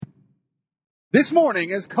This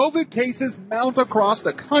morning, as COVID cases mount across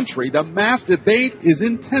the country, the mass debate is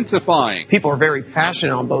intensifying. People are very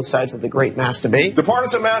passionate on both sides of the great mass debate. The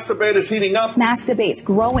partisan mass debate is heating up. Mass debate's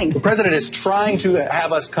growing. The president is trying to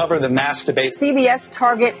have us cover the mass debate. CVS,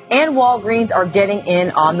 Target, and Walgreens are getting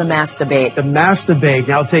in on the mass debate. The mass debate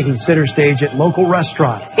now taking center stage at local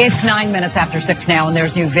restaurants. It's 9 minutes after 6 now, and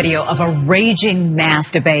there's new video of a raging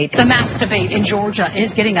mass debate. The mass debate in Georgia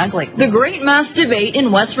is getting ugly. The great mass debate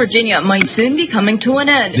in West Virginia might soon be coming to an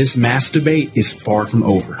end. This mass debate is far from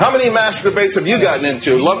over. How many mass debates have you gotten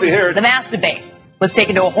into? Love to hear it. The mass debate was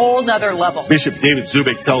taken to a whole nother level. Bishop David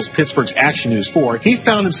Zubik tells Pittsburgh's Action News 4 he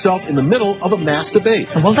found himself in the middle of a mass debate.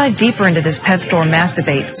 And we'll dive deeper into this pet store mass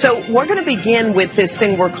debate. So we're going to begin with this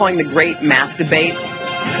thing we're calling the great mass debate.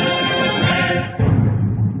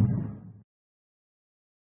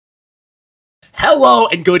 Hello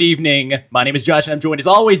and good evening. My name is Josh and I'm joined as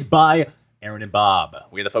always by Aaron and Bob.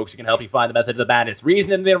 We're the folks who can help you find the method of the madness,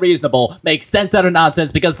 reason and the unreasonable, make sense out of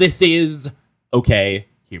nonsense, because this is okay.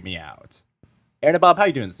 Hear me out. Aaron and Bob, how are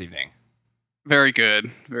you doing this evening? Very good.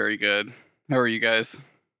 Very good. How are you guys?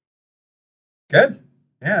 Good.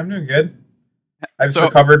 Yeah, I'm doing good. I just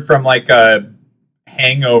recovered from like a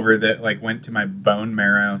hangover that like went to my bone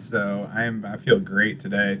marrow, so I feel great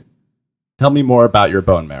today. Tell me more about your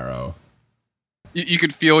bone marrow. You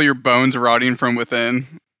could feel your bones rotting from within.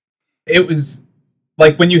 It was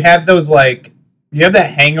like when you have those like you have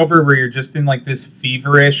that hangover where you're just in like this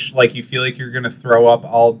feverish, like you feel like you're gonna throw up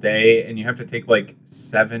all day, and you have to take like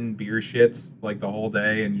 7 beer shits like the whole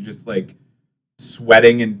day, and you're just like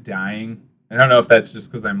sweating and dying. I don't know if that's just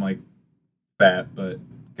because I'm like fat, but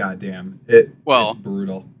goddamn, it's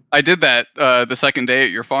brutal. I did that the second day at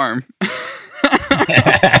your farm.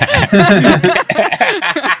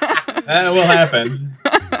 That will happen.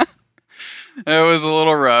 It was a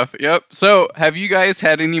little rough. Yep. So, have you guys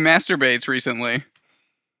had any masturbates recently?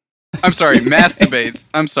 I'm sorry, masturbates.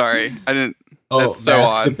 I'm sorry. I didn't. Oh, that's so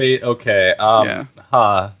odd. Masturbate. Okay.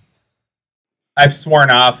 Yeah. I've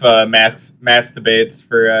sworn off mass debates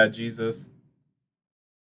for Jesus.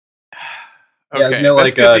 Okay, yeah, isn't it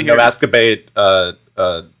like no masturbate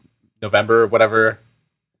November or whatever?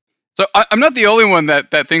 So I'm not the only one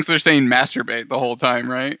that thinks they're saying masturbate the whole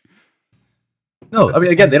time, right? No, I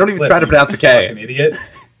mean, again, they don't even try to pronounce the K. Fucking idiot.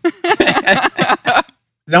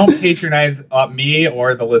 Don't patronize me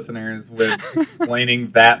or the listeners with explaining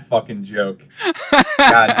that fucking joke.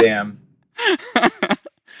 God damn.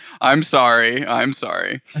 I'm sorry.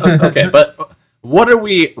 Okay, but what are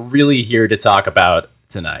we really here to talk about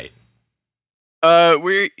tonight?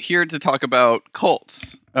 We're here to talk about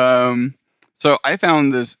cults. So I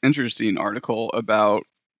found this interesting article about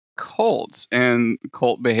cults and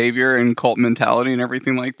cult behavior and cult mentality and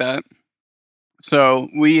everything like that. So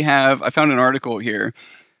I found an article here,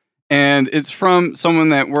 and it's from someone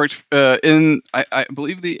that worked in, I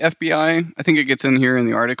believe, the FBI. I think it gets in here in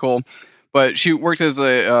the article, but she worked as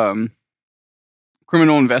a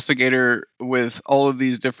criminal investigator with all of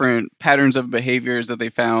these different patterns of behaviors that they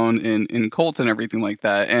found in cults and everything like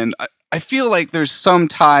that. And I feel like there's some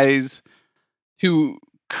ties to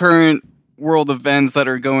current world events that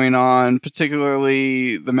are going on,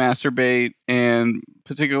 particularly the masturbate and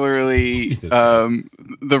particularly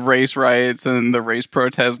the race riots and the race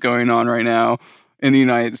protests going on right now in the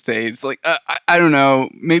United States. Like, I don't know,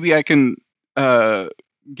 maybe I can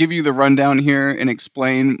give you the rundown here and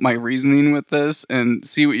explain my reasoning with this and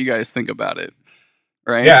see what you guys think about it.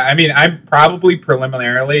 Right? Yeah, I mean, I'm probably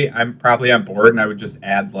on board, and I would just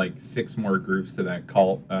add like 6 more groups to that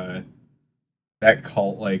cult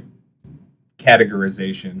like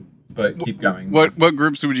categorization, but keep going. What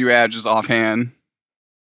groups would you add just offhand?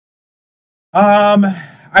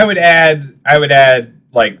 I would add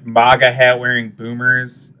like MAGA hat wearing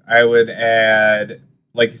boomers. I would add,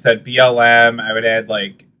 like you said, BLM. I would add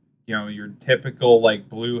like, you know, your typical like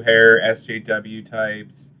blue hair SJW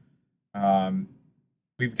types.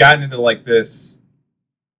 We've gotten into like this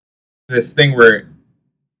thing where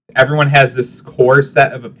everyone has this core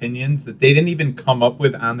set of opinions that they didn't even come up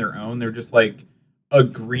with on their own. They're just like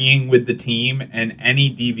agreeing with the team, and any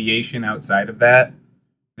deviation outside of that,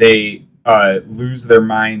 they lose their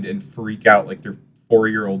mind and freak out like they're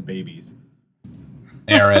 4-year-old babies.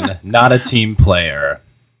 Aaron, not a team player.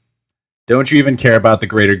 Don't you even care about the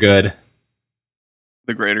greater good?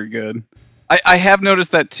 The greater good. I have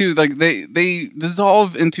noticed that too. Like they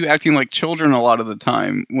dissolve into acting like children a lot of the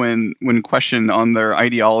time when questioned on their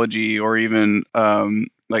ideology, or even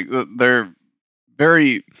like their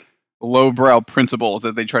very lowbrow principles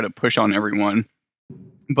that they try to push on everyone.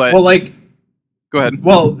 But well, like, go ahead.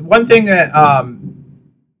 Well, one thing that,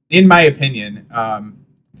 in my opinion,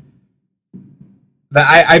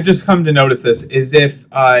 that I've just come to notice this is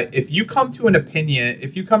if you come to an opinion,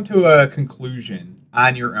 if you come to a conclusion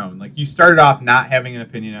on your own, like you started off not having an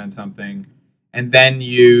opinion on something, and then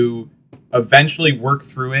you eventually work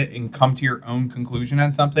through it and come to your own conclusion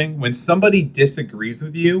on something. When somebody disagrees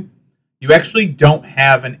with you, you actually don't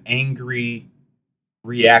have an angry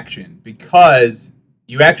reaction because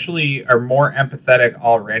you actually are more empathetic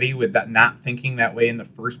already with that not thinking that way in the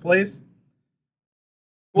first place.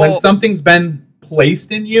 When something's been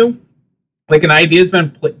placed in you, like an idea's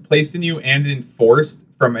been placed in you and enforced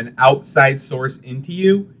from an outside source into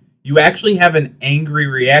you, you actually have an angry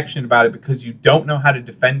reaction about it because you don't know how to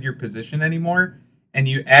defend your position anymore, and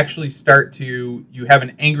you actually you have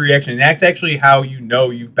an angry reaction, and that's actually how you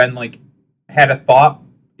know you've been had a thought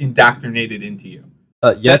indoctrinated into you.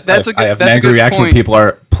 Yes, I have an angry reaction when people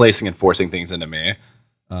are placing and forcing things into me.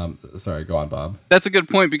 Sorry, go on, Bob. That's a good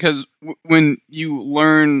point because when you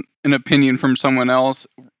learn an opinion from someone else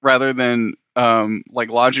rather than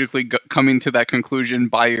logically coming to that conclusion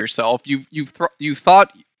by yourself, you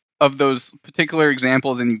thought of those particular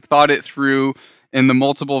examples and you've thought it through in the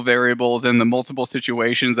multiple variables and the multiple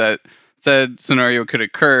situations that said scenario could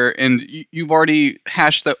occur, and you've already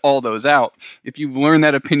hashed all those out. If you've learned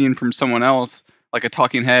that opinion from someone else, like a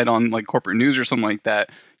talking head on corporate news or something like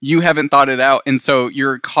that, you haven't thought it out, and so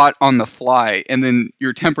you're caught on the fly, and then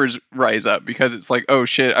your tempers rise up because it's like, oh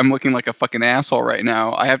shit, I'm looking like a fucking asshole right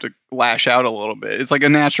now. I have to lash out a little bit. It's like a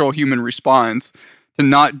natural human response to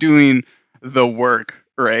not doing the work,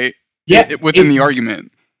 right? Yeah, within the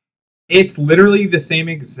argument. It's literally the same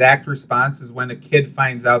exact response as when a kid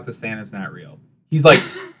finds out the Santa's not real. He's like,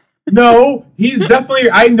 no, he's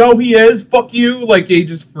definitely, I know he is, fuck you. He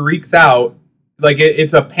just freaks out.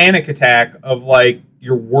 It's a panic attack of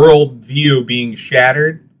your world view being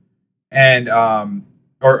shattered and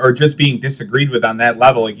or just being disagreed with on that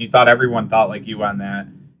level. You thought everyone thought like you on that.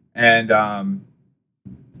 And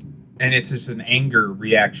it's just an anger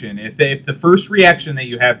reaction. If the first reaction that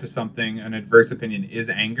you have to something, an adverse opinion, is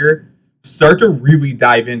anger, start to really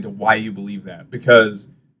dive into why you believe that, because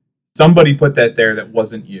somebody put that there that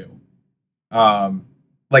wasn't you. Well,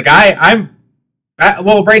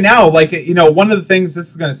 right now, one of the things, this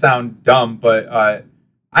is going to sound dumb, but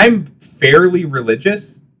I'm fairly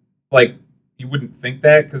religious. You wouldn't think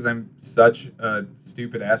that because I'm such a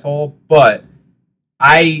stupid asshole, but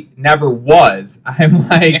I never was. I'm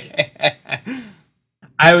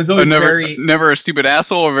I was always never a stupid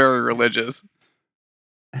asshole or very religious.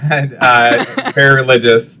 Very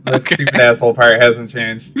religious. The stupid asshole part hasn't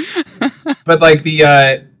changed. But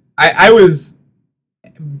I was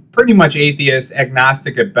pretty much atheist,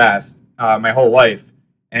 agnostic at best, my whole life,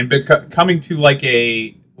 and coming to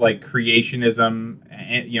a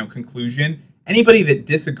creationism, conclusion. Anybody that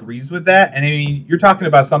disagrees with that, and I mean, you're talking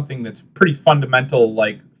about something that's pretty fundamental,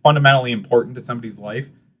 fundamentally important to somebody's life.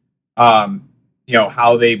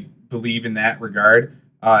 How they believe in that regard.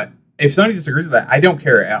 If somebody disagrees with that, I don't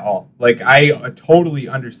care at all. I totally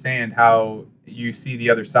understand how you see the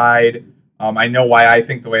other side. I know why I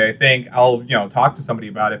think the way I think. I'll, talk to somebody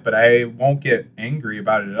about it, but I won't get angry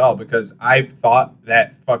about it at all because I've thought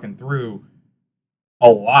that fucking through a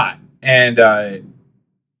lot. And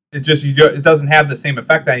it doesn't have the same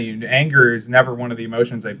effect on you. Anger is never one of the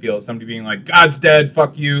emotions I feel. Somebody being like, God's dead,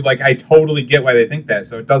 fuck you. I totally get why they think that,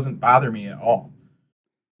 so it doesn't bother me at all.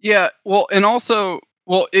 Yeah, well, and also,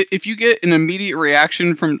 if you get an immediate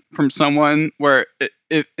reaction from someone where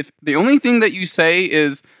if the only thing that you say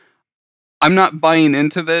is, I'm not buying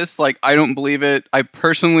into this, I don't believe it, I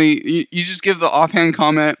personally, you just give the offhand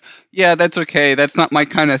comment, yeah, that's okay, that's not my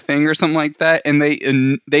kind of thing, or something like that, and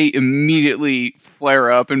they immediately flare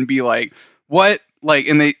up and be like, what?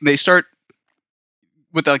 And they start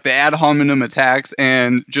with the ad hominem attacks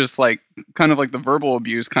and just kind of the verbal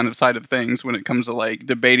abuse kind of side of things when it comes to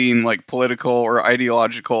debating political or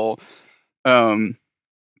ideological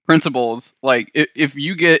principles. If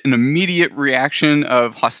you get an immediate reaction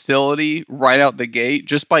of hostility right out the gate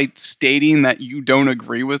just by stating that you don't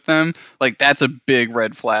agree with them, that's a big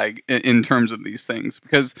red flag in terms of these things,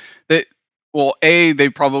 because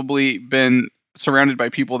they've probably been surrounded by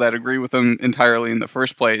people that agree with them entirely in the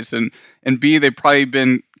first place, and B, they've probably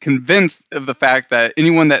been convinced of the fact that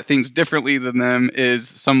anyone that thinks differently than them is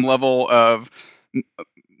some level of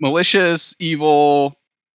malicious, evil,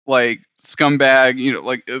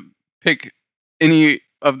 scumbag, pick any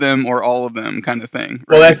of them or all of them kind of thing. Right?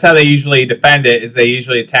 Well, that's how they usually defend it, is they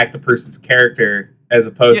usually attack the person's character as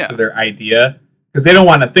opposed to their idea, because they don't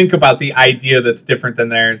want to think about the idea that's different than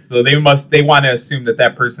theirs. So they want to assume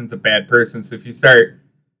that person's a bad person. So if you start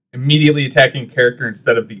immediately attacking character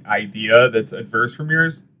instead of the idea that's adverse from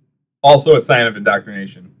yours, Also a sign of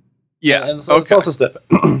indoctrination. Yeah, and so let's also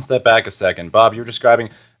step back a second. Bob, you're describing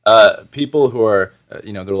people who are,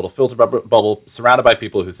 their little filter bubble, surrounded by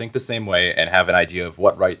people who think the same way and have an idea of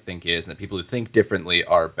what right think is, and the people who think differently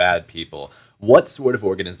are bad people. What sort of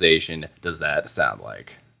organization does that sound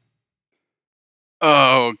like?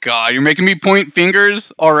 Oh, God, you're making me point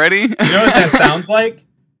fingers already? You know what that sounds like?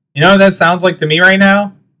 You know what that sounds like to me right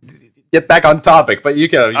now? Get back on topic, but you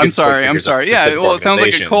can. I'm sorry. Yeah, well, it sounds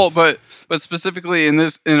like a cult, but specifically in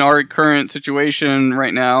our current situation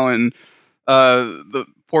right now, and the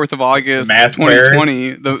 4th of August,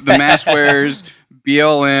 2020, the mask wearers,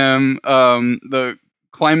 BLM, the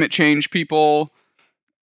climate change people,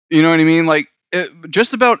 you know what I mean? Like,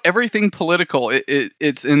 just about everything political,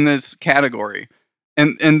 it's in this category.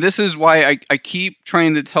 And this is why I keep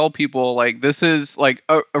trying to tell people, like, this is like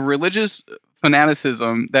a religious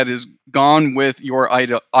fanaticism that is gone with your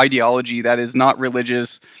ideology that is not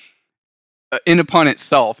religious in upon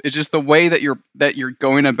itself. It's just the way that you're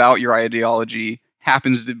going about your ideology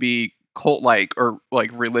happens to be cult-like or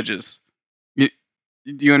like religious. Do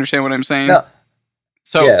you understand what I'm saying? No.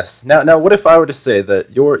 So yes. Now, what if I were to say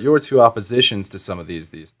that your two oppositions to some of these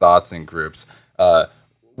thoughts and groups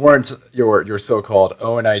weren't your so-called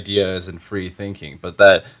own ideas and free thinking, but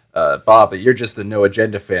that Bob, that you're just a No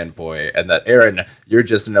Agenda fanboy, and that Aaron, you're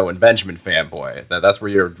just a No and Benjamin fanboy. That's where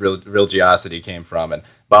your religiosity came from, and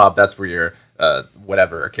Bob, that's where your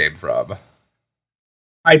whatever came from.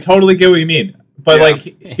 I totally get what you mean, but like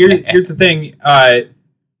here's the thing,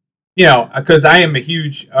 because I am a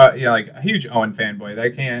huge a huge Owen fanboy. I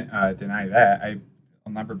can't deny that.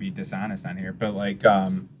 I'll never be dishonest on here, but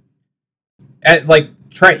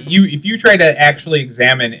if you try to actually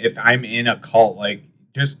examine if I'm in a cult, like,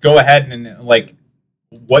 just go ahead and like,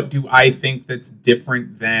 what do I think that's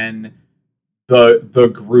different than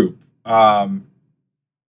the group?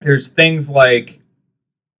 There's things like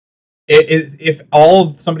if all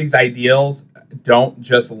of somebody's ideals don't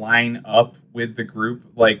just line up with the group,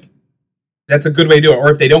 like, that's a good way to do it. Or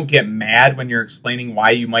if they don't get mad when you're explaining why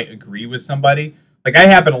you might agree with somebody. Like, I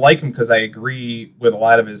happen to like him because I agree with a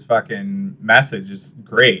lot of his fucking message. It's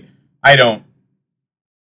great. I don't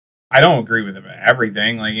agree with him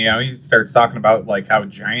everything. Like, he starts talking about like how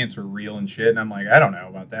giants are real and shit, and I'm like, I don't know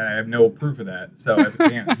about that. I have no proof of that, so I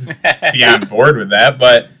can't just be on board with that.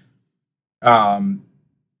 But,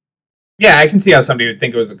 yeah, I can see how somebody would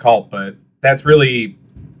think it was a cult, but that's really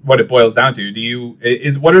what it boils down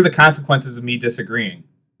to. What are the consequences of me disagreeing?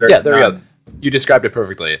 There we go. You described it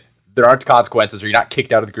perfectly. There aren't consequences, or you're not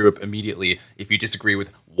kicked out of the group immediately if you disagree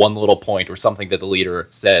with one little point or something that the leader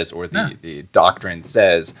says or the doctrine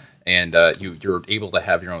says, and you're able to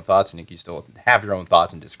have your own thoughts, and you still have your own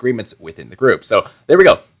thoughts and disagreements within the group. So there we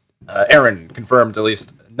go. Aaron confirmed, at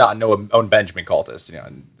least not no own Benjamin cultist,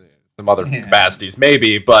 in some other capacities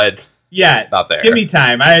maybe, but not there. Give me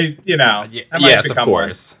time. I might yes, of become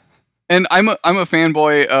course. one. And I'm a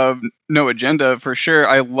fanboy of No Agenda for sure.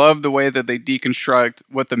 I love the way that they deconstruct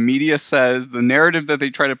what the media says, the narrative that they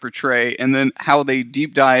try to portray, and then how they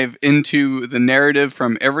deep dive into the narrative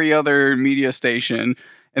from every other media station,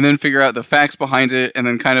 and then figure out the facts behind it, and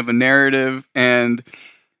then kind of a narrative. And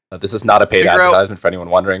this is not a paid advertisement for anyone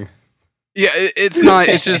wondering. Yeah, it's not.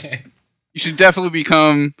 It's just you should definitely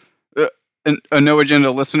become a No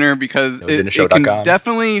Agenda listener, because it can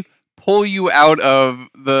definitely pull you out of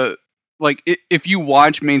the. Like, if you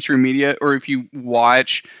watch mainstream media, or if you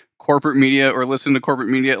watch corporate media or listen to corporate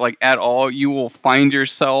media, like, at all, you will find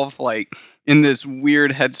yourself, like, in this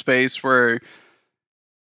weird headspace where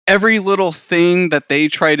every little thing that they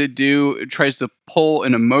try to do tries to pull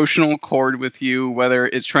an emotional cord with you, whether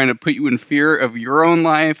it's trying to put you in fear of your own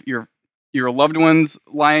life, your loved one's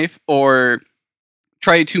life, or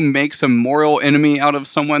try to make some moral enemy out of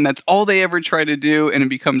someone. That's all they ever try to do, and it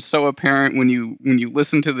becomes so apparent when you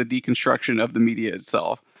listen to the deconstruction of the media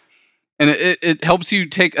itself. And it helps you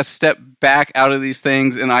take a step back out of these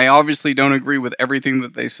things, and I obviously don't agree with everything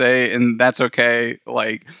that they say, and that's okay.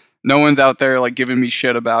 Like, no one's out there, like, giving me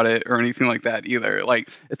shit about it or anything like that either. Like,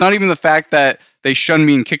 it's not even the fact that they shun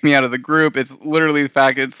me and kick me out of the group. It's literally the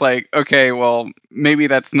fact it's like, okay, well, maybe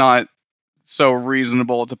that's not so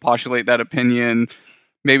reasonable to postulate that opinion.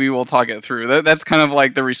 Maybe we'll talk it through. That's kind of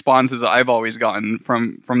like the responses I've always gotten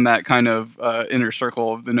from that kind of inner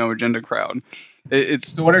circle of the No Agenda crowd.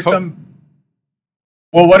 So what are some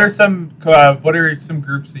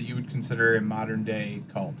groups that you would consider a modern day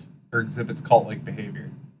cult or exhibits cult-like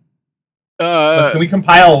behavior? Can we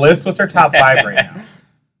compile a list? What's our top 5 right now?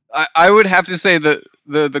 I would have to say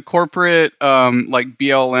the corporate like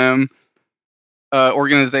BLM.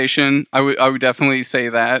 organization. I would definitely say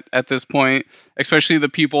that at this point, especially the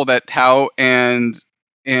people that tout and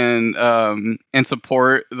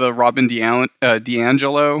support the Robin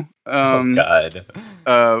DiAngelo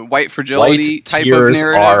white fragility White type tears of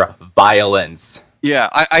narrative. are violence. Yeah,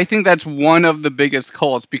 I think that's one of the biggest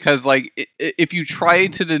cults because like if you try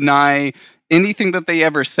to deny anything that they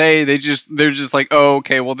ever say, they're just like, oh,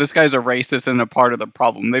 okay, well this guy's a racist and a part of the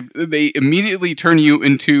problem. They immediately turn you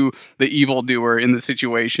into the evildoer in the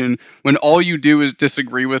situation when all you do is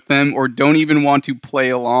disagree with them or don't even want to play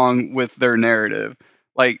along with their narrative.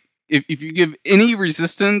 Like if you give any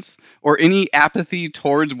resistance or any apathy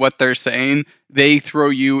towards what they're saying, they throw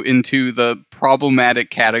you into the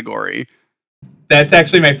problematic category. That's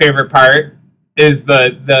actually my favorite part. Is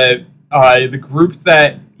the groups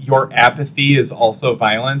that your apathy is also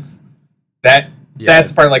violence. That's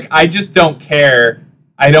the part. Like I just don't care.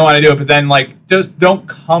 I don't want to do it. But then like just don't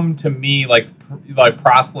come to me like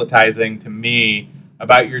proselytizing to me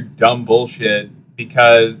about your dumb bullshit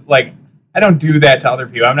because like I don't do that to other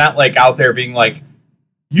people. I'm not like out there being like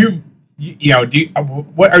you know, do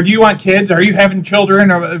you want kids? Are you having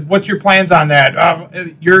children? Or what's your plans on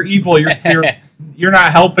that? You're evil. You're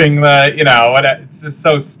not helping the, you know, it's just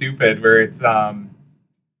so stupid where it's Well,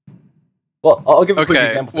 I'll give a quick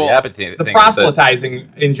example for the apathy the thing.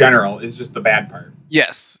 proselytizing in general is just the bad part.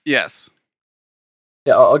 Yes.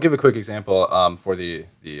 Yeah, I'll give a quick example for the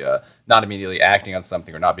not immediately acting on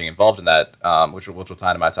something or not being involved in that, which will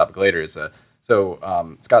tie into my topic later. Is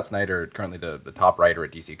Scott Snyder, currently the top writer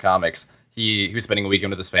at DC Comics, he was spending a weekend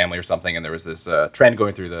with his family or something, and there was this trend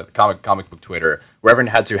going through the comic book Twitter where everyone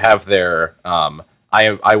had to have their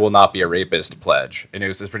I will not be a rapist pledge, and it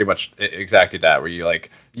was just pretty much exactly that, where you like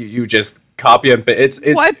you just copy and it's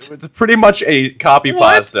pretty much a copy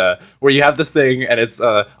pasta where you have this thing and it's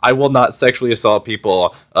I will not sexually assault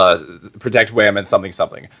people, protect women,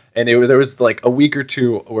 something, and there was like a week or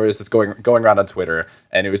two where it's going around on Twitter,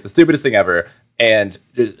 and it was the stupidest thing ever. And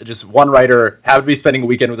just one writer happened to be spending a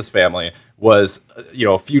weekend with his family, was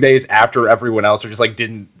a few days after everyone else, or just like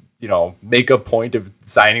didn't make a point of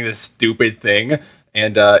signing this stupid thing,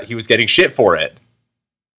 and he was getting shit for it.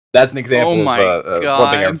 That's an example of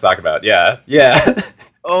one thing I'm talking about. Yeah.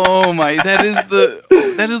 Oh my! That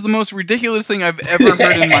is the most ridiculous thing I've ever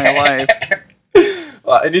heard in my life.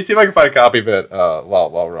 And you see if I can find a copy of it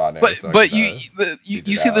while we're on it. But you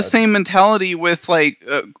see the same mentality with like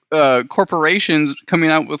corporations coming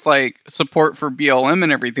out with like support for BLM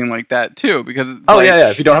and everything like that too, because it's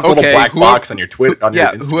if you don't have a little black box on your Twitter on your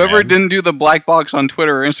Instagram. Whoever didn't do the black box on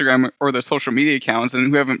Twitter or Instagram or their social media accounts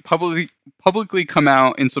and who haven't publicly come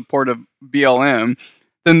out in support of BLM,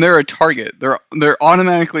 then they're a target. They're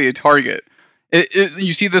automatically a target.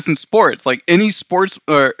 You see this in sports, like any sports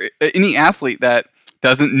or any athlete that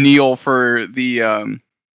doesn't kneel for the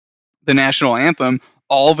national anthem,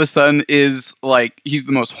 all of a sudden is like he's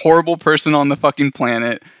the most horrible person on the fucking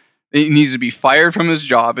planet. He needs to be fired from his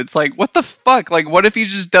job. It's like, what the fuck? Like, what if he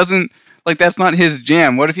just doesn't, like, that's not his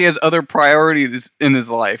jam? What if he has other priorities in his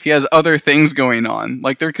life? He has other things going on.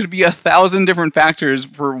 Like, there could be 1,000 different factors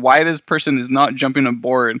for why this person is not jumping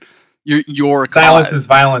aboard your silence cause. Is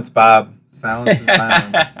violence, Bob. Silence is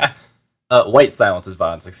violence. White silence is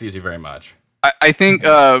violence. Excuse you very much. I think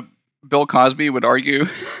Bill Cosby would argue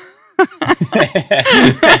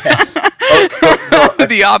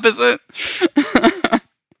the opposite.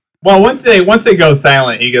 Well, once they go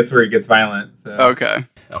silent, he gets where he gets violent. So. Okay.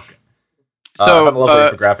 So, I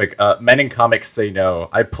love infographic. Men in comics say no.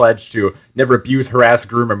 I pledge to never abuse, harass,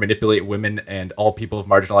 groom, or manipulate women and all people of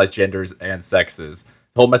marginalized genders and sexes.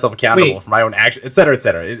 Hold myself accountable for my own actions, etc.,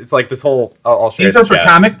 etc. It's like this whole. I'll share. These are for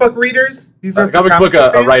comic book readers. These are comic book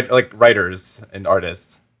writers and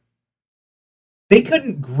artists. They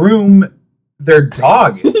couldn't groom their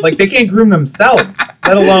dog. Like they can't groom themselves,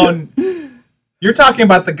 let alone. You're talking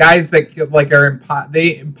about the guys that like are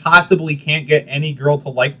they impossibly can't get any girl to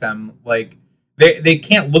like them. Like they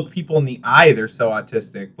can't look people in the eye. They're so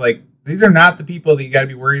autistic. Like these are not the people that you got to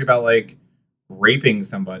be worried about like raping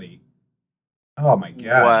somebody. Oh my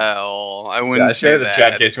god! Well, I wouldn't say the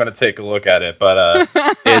chat in case you want to take a look at it, but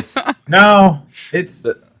it's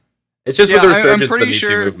it's just with the resurgence of the Me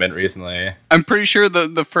Too movement recently. I'm pretty sure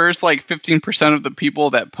the first like 15% of the people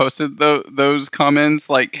that posted those comments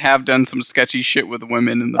like have done some sketchy shit with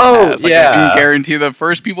women in the past. Like, I can guarantee the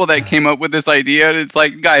first people that came up with this idea, it's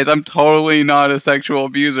like, guys, I'm totally not a sexual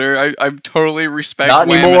abuser. I totally respect not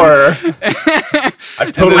women. Anymore.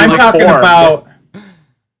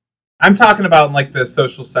 I'm talking about like the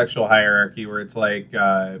social sexual hierarchy where it's like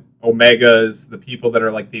Omegas, the people that are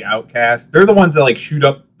like the outcasts. They're the ones that like shoot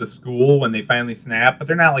up the school when they finally snap, but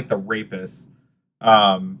they're not like the rapists.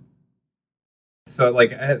 So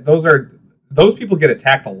like those people get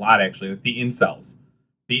attacked a lot actually. Like the incels.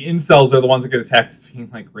 The incels are the ones that get attacked as being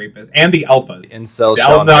like rapists, and the alphas. Incels. The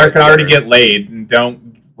alphas can already get laid and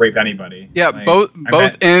don't rape anybody. Yeah, like,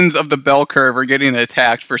 both ends of the bell curve are getting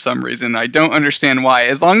attacked for some reason. I don't understand why.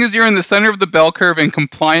 As long as you're in the center of the bell curve and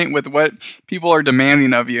compliant with what people are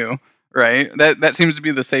demanding of you, right? That seems to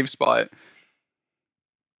be the safe spot.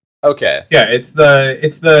 Okay. Yeah, it's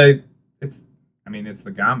the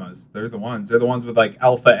gammas. They're the ones. They're the ones with like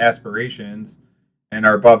alpha aspirations and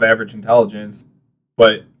are above average intelligence,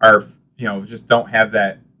 but are just don't have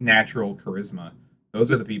that natural charisma. Those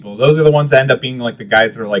are the people. Those are the ones that end up being like the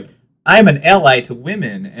guys that are like, I'm an ally to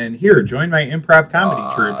women, and here, join my improv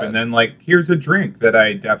comedy troupe, and then like, here's a drink that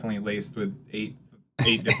I definitely laced with eight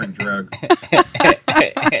different drugs.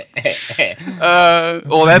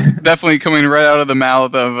 Well, that's definitely coming right out of the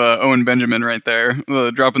mouth of Owen Benjamin right there,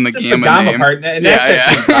 dropping the Just gamma the gamma name. part, and that's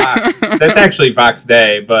actually Vox. That's actually Vox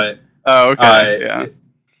Day, but okay,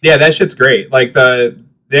 yeah, that shit's great. Like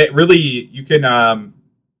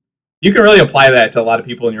you can really apply that to a lot of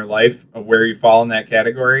people in your life of where you fall in that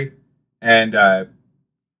category, and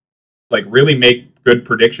like really make good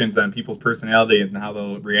predictions on people's personality and how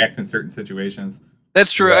they'll react in certain situations.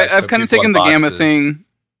 That's true. Yeah, I've kind of taken the gamma thing.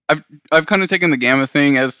 I've kind of taken the gamma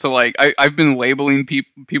thing as to like I've been labeling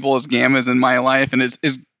people as gammas in my life, and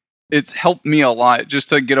it's helped me a lot just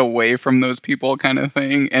to get away from those people kind of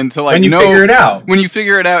thing, and to like figure it out. When you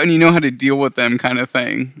figure it out and you know how to deal with them kind of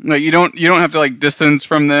thing. Like you don't have to like distance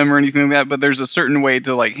from them or anything like that, but there's a certain way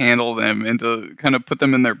to like handle them and to kind of put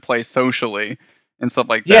them in their place socially and stuff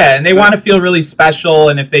like that. Yeah, and they want to feel really special,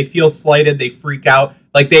 and if they feel slighted, they freak out.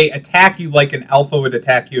 Like they attack you like an alpha would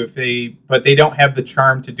attack you but they don't have the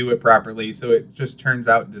charm to do it properly, so it just turns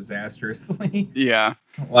out disastrously. Yeah.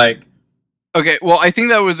 Like, okay, well, I think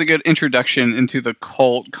that was a good introduction into the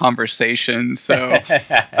cult conversation. So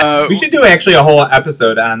we should do actually a whole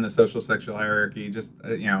episode on the social sexual hierarchy. Just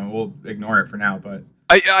we'll ignore it for now, but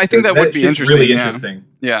I think that would be interesting. Really interesting.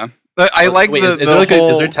 Yeah, I like Wait, is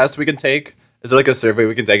there a test we can take? Is there like a survey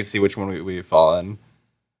we can take and see which one we fall in?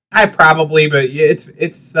 But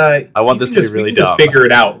it's. I want this to be really dumb. Just figure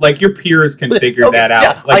it out. Like your peers can figure that out.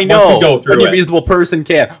 Yeah, like, I know. Once we go through Any reasonable person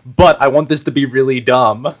can, but I want this to be really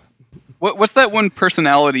dumb. What's that one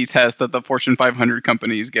personality test that the Fortune 500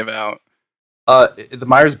 companies give out? The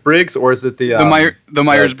Myers-Briggs, or is it the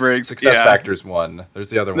Myers-Briggs Success Factors one? There's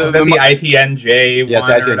the other one. Is that the ITNJ one? Yeah, it's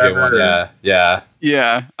the ITNJ one. Yeah.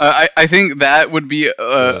 Yeah, I think that would be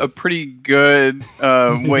a pretty good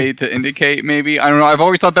way to indicate. Maybe, I don't know. I've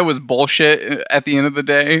always thought that was bullshit at the end of the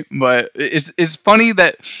day, but it's funny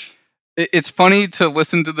that it's funny to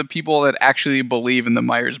listen to the people that actually believe in the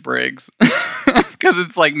Myers-Briggs, because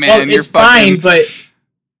it's like, man, well, you're it's fine, but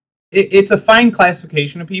it's a fine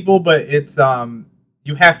classification of people, but it's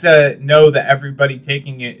you have to know that everybody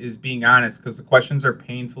taking it is being honest, because the questions are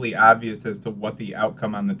painfully obvious as to what the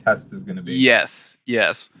outcome on the test is going to be. Yes.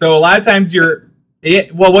 So a lot of times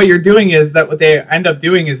what you're doing is that what they end up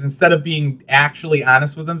doing is, instead of being actually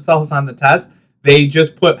honest with themselves on the test, they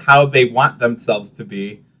just put how they want themselves to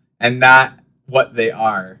be and not what they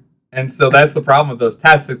are. And so that's the problem with those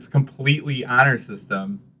tests. It's a completely honor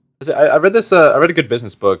system. I read this. I read a good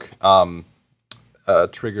business book.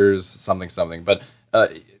 Triggers something. But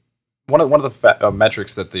one of the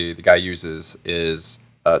metrics that the guy uses is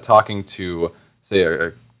talking to, say,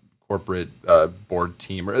 a corporate board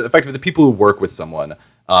team, or effectively the people who work with someone,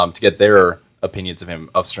 to get their opinions of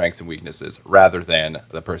him, of strengths and weaknesses, rather than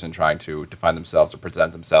the person trying to define themselves or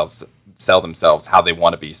present themselves, sell themselves how they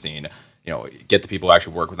want to be seen. Get the people who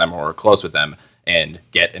actually work with them or are close with them, and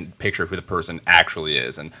get a picture of who the person actually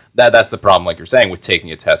is. And that's the problem, like you're saying, with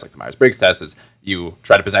taking a test like the Myers-Briggs test, is you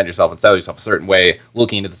try to present yourself and sell yourself a certain way,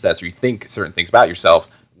 looking into the test, or you think certain things about yourself,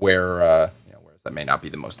 whereas that may not be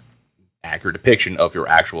the most accurate depiction of your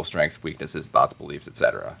actual strengths, weaknesses, thoughts, beliefs,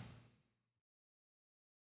 etc.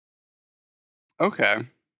 Okay.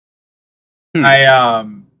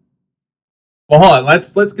 Well, hold on.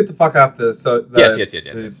 Let's get the fuck off this.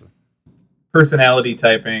 Yes. Personality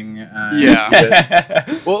typing.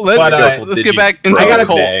 Well, let's get back into the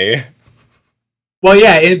cult. Well,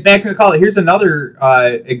 yeah, back in the cult. Here's another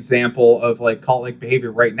example of like cult-like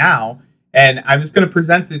behavior right now, and I'm just going to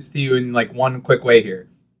present this to you in like one quick way here.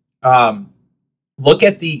 Look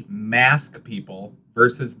at the mask people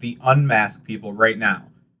versus the unmasked people right now.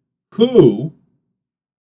 Who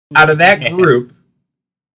out of that group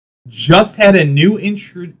just had a new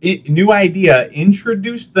idea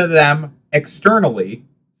introduced to them externally?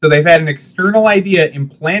 So they've had an external idea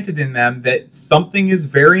implanted in them that something is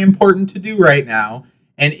very important to do right now.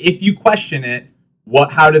 And if you question it,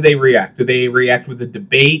 How do they react? Do they react with a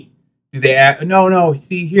debate? Do they no,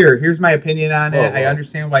 see here's my opinion on it. I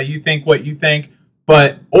understand why you think what you think,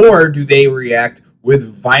 or do they react with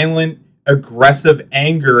violent, aggressive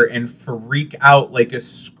anger and freak out like a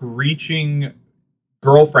screeching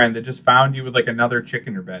girlfriend that just found you with like another chick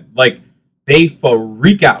in her bed? Like, they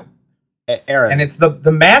freak out. Aaron. And it's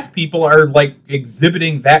the masked people are like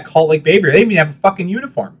exhibiting that cult-like behavior. They even have a fucking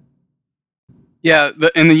uniform. Yeah,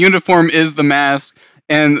 and the uniform is the mask,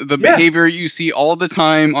 and the behavior you see all the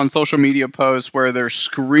time on social media posts where they're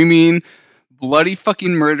screaming bloody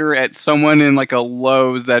fucking murder at someone in like a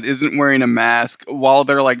Lowe's that isn't wearing a mask while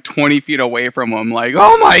they're like 20 feet away from them. Like,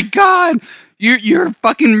 oh my God, you're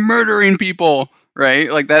fucking murdering people,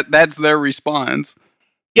 right? Like that's their response.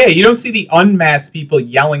 Yeah, you don't see the unmasked people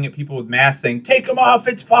yelling at people with masks saying, take them off,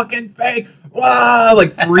 it's fucking fake, wow, like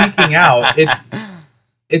freaking out.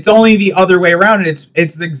 It's only the other way around, and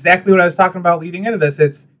it's exactly what I was talking about leading into this.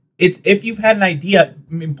 It's if you've had an idea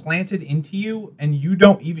implanted into you and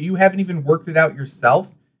you haven't even worked it out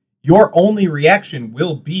yourself, your only reaction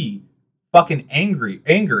will be fucking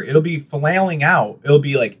anger. It'll be flailing out. It'll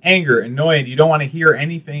be like anger, annoyed. You don't want to hear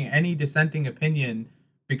anything, any dissenting opinion,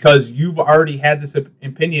 because you've already had this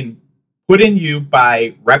opinion put in you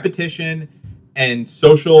by repetition and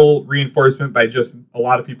social reinforcement by just a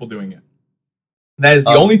lot of people doing it. That is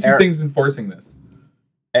the only two things enforcing this.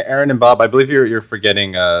 Aaron and Bob, I believe you're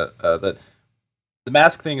forgetting that the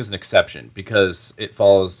mask thing is an exception because it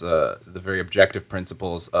follows the very objective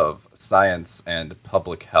principles of science and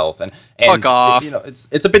public health. And fuck off.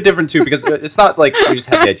 It's a bit different too because it's not like we just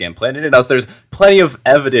had the idea implanted in us. There's plenty of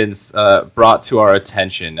evidence brought to our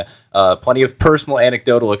attention, plenty of personal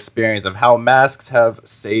anecdotal experience of how masks have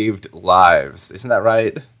saved lives. Isn't that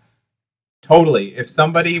right? Totally. If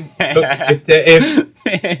somebody,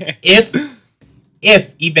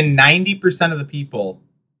 if even 90% of the people,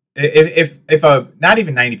 if not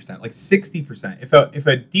even 90%, like 60%,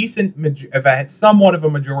 if a somewhat of a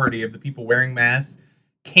majority of the people wearing masks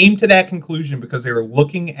came to that conclusion because they were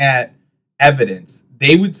looking at evidence,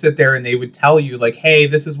 they would sit there and they would tell you like, hey,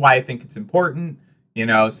 this is why I think it's important.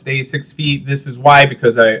 Stay 6 feet. This is why,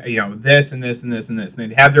 because this and this and this and this. And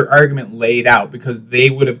they'd have their argument laid out because they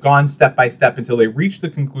would have gone step by step until they reached the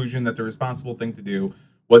conclusion that the responsible thing to do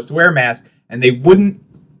was to wear a mask. And they wouldn't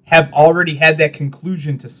have already had that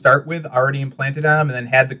conclusion to start with already implanted on them and then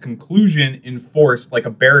had the conclusion enforced like a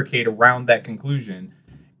barricade around that conclusion.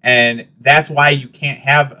 And that's why you can't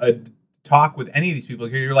have a talk with any of these people.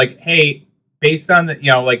 You're like, hey, based on the,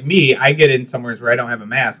 like me, I get in somewhere where I don't have a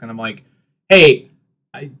mask and I'm like, hey,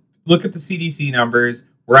 I look at the CDC numbers.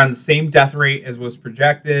 We're on the same death rate as was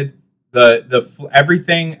projected. Every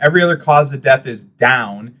other cause of death is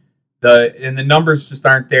down. And the numbers just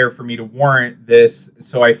aren't there for me to warrant this.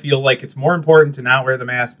 So I feel like it's more important to not wear the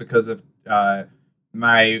mask because of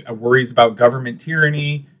my worries about government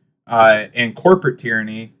tyranny and corporate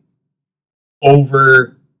tyranny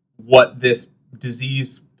over what this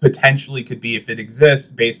disease potentially could be if it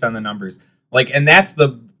exists based on the numbers. And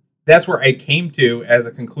that's where I came to as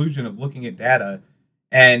a conclusion of looking at data.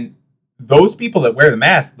 And those people that wear the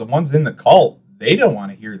mask, the ones in the cult, they don't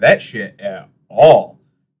want to hear that shit at all.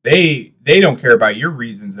 They don't care about your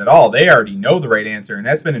reasons at all. They already know the right answer, and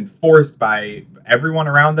that's been enforced by everyone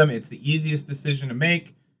around them. It's the easiest decision to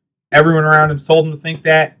make. Everyone around them told them to think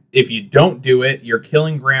that. If you don't do it, you're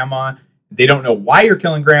killing grandma. They don't know why you're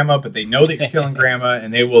killing grandma, but they know that you're killing grandma,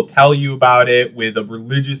 and they will tell you about it with a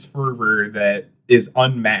religious fervor that is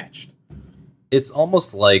unmatched. It's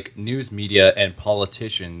almost like news media and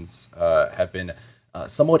politicians have been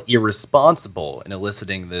somewhat irresponsible in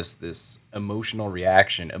eliciting this emotional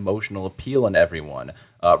reaction, emotional appeal in everyone,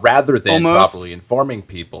 rather than properly informing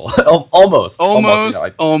people. Almost. Okay.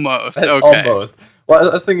 Almost. Well,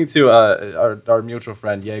 I was thinking too. Our mutual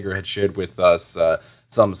friend Jaeger had shared with us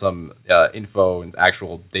some info and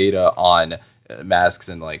actual data on masks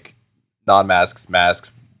and like non-masks,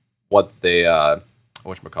 masks, what they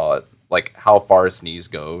whatchamacallit, like how far a sneeze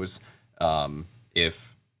goes,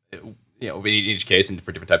 if in each case and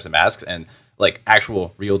for different types of masks, and like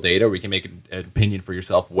actual real data where you can make an opinion for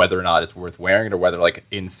yourself whether or not it's worth wearing it, or whether like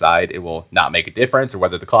inside it will not make a difference, or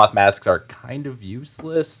whether the cloth masks are kind of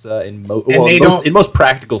useless in most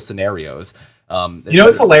practical scenarios.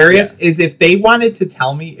 What's hilarious is if they wanted to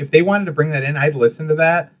bring that in, I'd listen to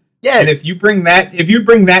that. Yes. And if you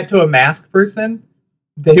bring that to a mask person,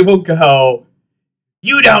 they will go,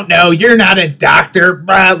 you don't know, you're not a doctor,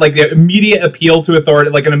 blah. Like the immediate appeal to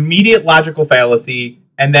authority, like an immediate logical fallacy,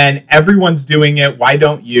 and then everyone's doing it. Why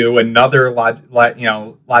don't you? Another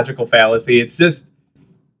logical fallacy. It's just,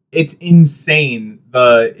 it's insane.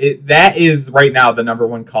 That is right now the number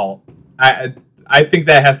one cult. I think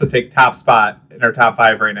that has to take top spot in our top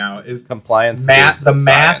 5 right now. Is compliance? The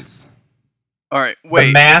mass. All right, wait.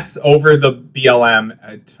 The mass over the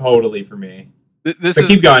BLM, totally for me. But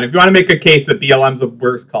keep going. If you want to make a case that BLM's the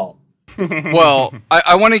worst cult. Well,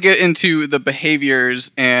 I want to get into the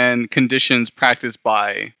behaviors and conditions practiced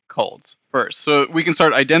by cults first. So we can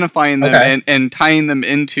start identifying them and tying them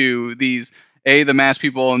into these, A, the mass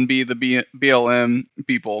people, and B, the BLM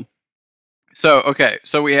people. So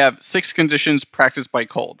we have 6 conditions practiced by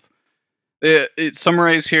cults. It's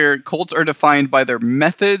summarized here. Cults are defined by their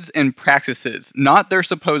methods and practices, not their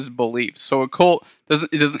supposed beliefs. So a cult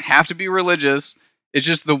doesn't have to be religious. It's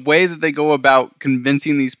just the way that they go about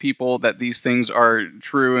convincing these people that these things are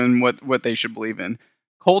true and what they should believe in.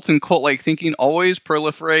 Cults and cult-like thinking always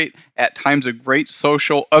proliferate at times of great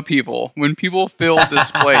social upheaval when people feel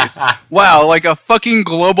displaced. Wow, like a fucking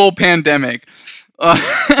global pandemic.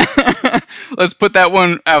 Let's put that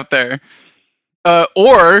one out there.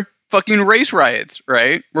 Or fucking race riots,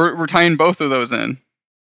 right? We're tying both of those in.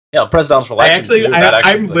 Yeah, presidential election.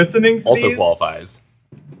 I'm listening to also these. qualifies.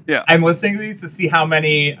 Yeah, I'm listening to these to see how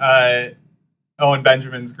many Owen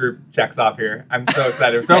Benjamin's group checks off here. I'm so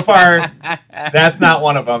excited. So far, that's not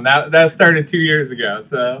one of them. That started 2 years ago.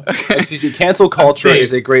 So, excuse me. Cancel culture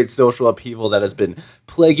is a great social upheaval that has been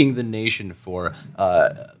plaguing the nation for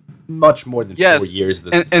much more than 4 years.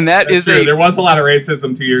 And that's true. There was a lot of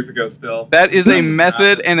racism 2 years ago. Still, that is a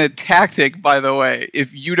method and a tactic. By the way,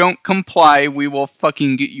 if you don't comply, we will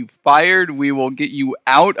fucking get you fired. We will get you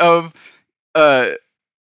out of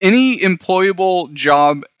any employable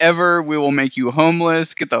job ever. We will make you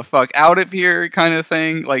homeless. Get the fuck out of here, kind of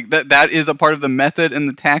thing. Like that is a part of the method and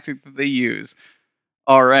the tactic that they use.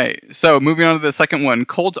 All right. So moving on to the second one.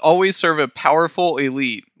 Cults always serve a powerful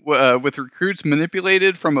elite, with recruits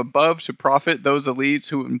manipulated from above to profit those elites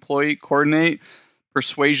who coordinate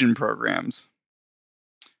persuasion programs.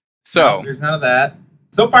 So no, there's none of that.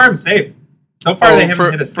 So far, I'm safe. So far, they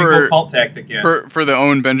haven't hit a single cult tactic yet. For the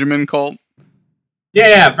Owen Benjamin cult.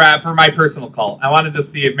 Yeah, for my personal cult. I want to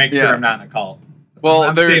just make sure I'm not in a cult. Well,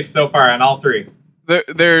 I'm safe so far on all 3.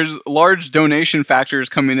 There's large donation factors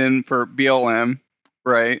coming in for BLM,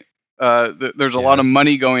 right? There's a lot of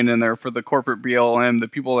money going in there for the corporate BLM, the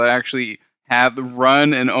people that actually have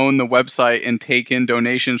run and own the website and take in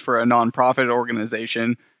donations for a nonprofit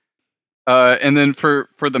organization. And then for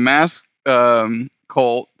the mass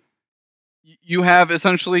cult, you have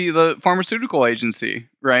essentially the pharmaceutical agency,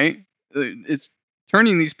 right? It's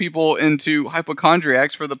turning these people into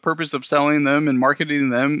hypochondriacs for the purpose of selling them and marketing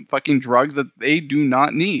them fucking drugs that they do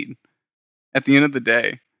not need at the end of the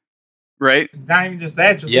day. Right? Not even just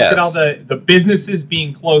that. Just look at all the businesses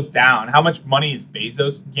being closed down. How much money is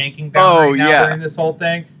Bezos yanking down right now during this whole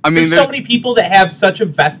thing? I mean, there's so many people that have such a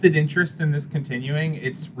vested interest in this continuing.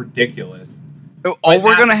 It's ridiculous. All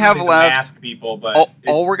we're gonna have left, mask people, but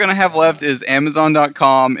all we're gonna have left is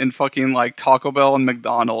Amazon.com and fucking like Taco Bell and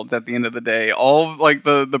McDonald's at the end of the day. All like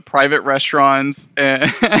the private restaurants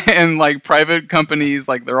and like private companies,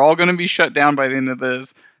 like they're all gonna be shut down by the end of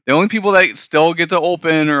this. The only people that still get to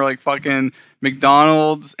open are like fucking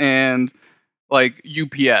McDonald's and like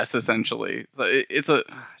UPS essentially. So it's a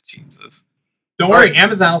Jesus. Don't worry,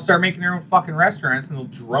 Amazon will start making their own fucking restaurants and they'll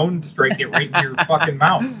drone strike it right in your fucking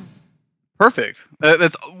mouth. Perfect.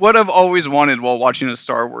 That's what I've always wanted while watching a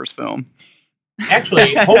Star Wars film.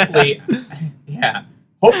 Actually, hopefully, yeah.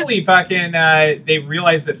 Hopefully fucking they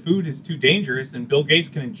realize that food is too dangerous and Bill Gates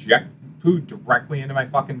can inject food directly into my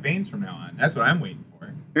fucking veins from now on. That's what I'm waiting for.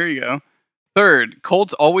 Here you go. Third,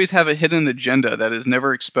 cults always have a hidden agenda that is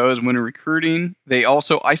never exposed when recruiting. They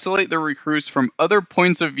also isolate their recruits from other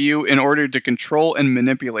points of view in order to control and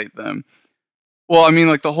manipulate them. Well, I mean,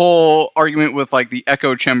 like the whole argument with like the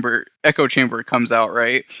echo chamber comes out,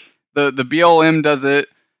 right? The BLM does it.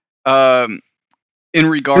 In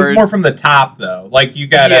regards, this is more from the top, though. Like you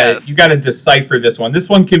gotta decipher this one. This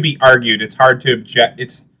one can be argued. It's hard to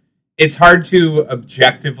It's hard to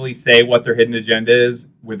objectively say what their hidden agenda is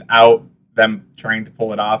without them trying to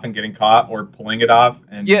pull it off and getting caught or pulling it off.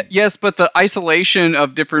 And yes, but the isolation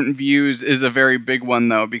of different views is a very big one,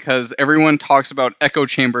 though, because everyone talks about echo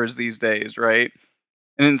chambers these days, right?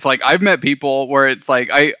 And it's like I've met people where it's like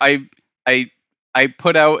I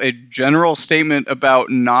put out a general statement about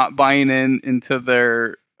not buying into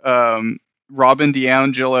their Robin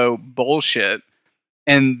DiAngelo bullshit,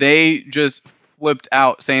 and they just flipped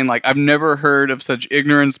out saying like I've never heard of such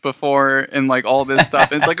ignorance before and like all this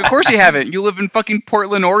stuff. And it's like, of course you haven't. You live in fucking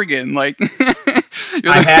Portland, Oregon. Like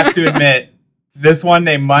I have to admit This one,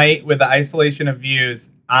 they might, with the isolation of views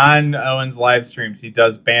on Owen's live streams, he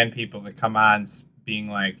does ban people that come on being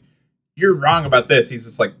like, you're wrong about this. He's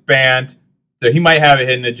just like, banned. So he might have a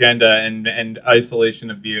hidden agenda and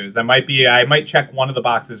isolation of views. I might check one of the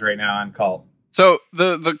boxes right now on Cult. So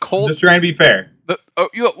the cult... Just trying to be fair.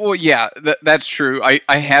 That's true. I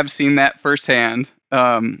have seen that firsthand,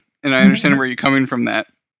 and I understand where you're coming from that.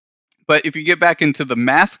 But if you get back into the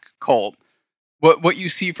mask cult, what you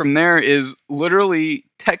see from there is literally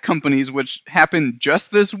tech companies, which happened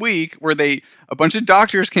just this week, where a bunch of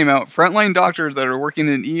doctors came out, frontline doctors that are working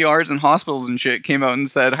in ERs and hospitals and shit, came out and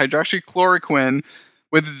said hydroxychloroquine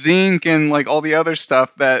with zinc and like all the other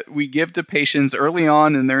stuff that we give to patients early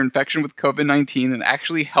on in their infection with COVID-19 and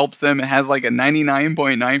actually helps them. It has like a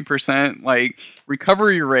 99.9% like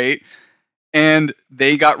recovery rate. And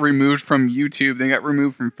they got removed from YouTube, they got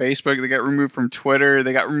removed from Facebook, they got removed from Twitter,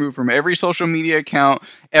 they got removed from every social media account.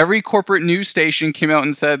 Every corporate news station came out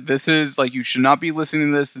and said, this is like, you should not be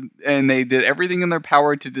listening to this. And they did everything in their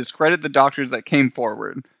power to discredit the doctors that came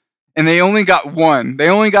forward. And they only got one. They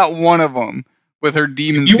only got one of them with her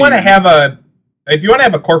demon. If you want to have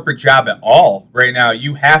a corporate job at all right now,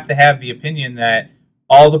 you have to have the opinion that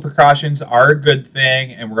all the precautions are a good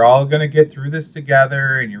thing, and we're all going to get through this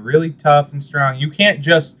together, and you're really tough and strong. You can't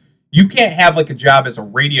have like a job as a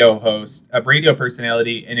radio host, a radio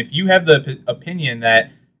personality, and if you have the opinion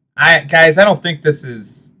that, I don't think this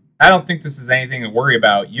is anything to worry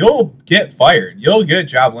about, you'll get fired. You'll get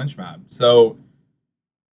job lynch mob. So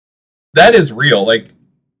that is real. Like,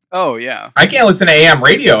 oh yeah, I can't listen to AM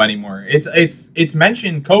radio anymore. It's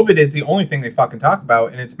mentioned. COVID is the only thing they fucking talk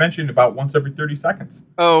about, and it's mentioned about once every 30 seconds.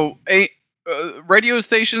 Oh, radio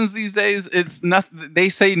stations these days, it's not. They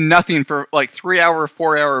say nothing for like 3-hour,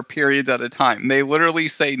 4-hour periods at a time. They literally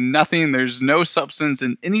say nothing. There's no substance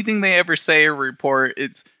in anything they ever say or report.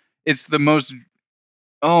 It's the most.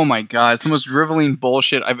 Oh my god, it's the most driveling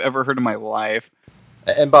bullshit I've ever heard in my life.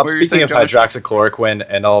 And Bob, speaking of hydroxychloroquine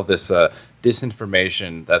and all of this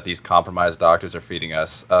disinformation that these compromised doctors are feeding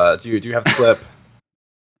us, do you have the clip?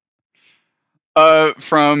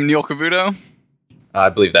 From Neil Cavuto? I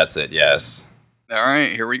believe that's it, yes. All right,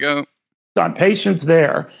 here we go. On patients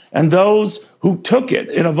there, and those who took it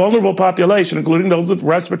in a vulnerable population, including those with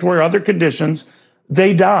respiratory or other conditions,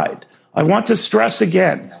 they died. I want to stress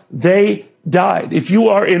again, they died. If you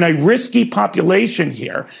are in a risky population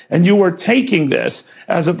here and you are taking this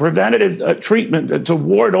as a preventative treatment to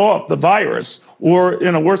ward off the virus, or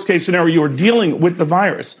in a worst case scenario, you are dealing with the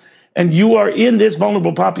virus, and you are in this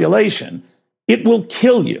vulnerable population, it will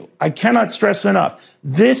kill you. I cannot stress enough.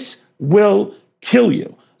 This will kill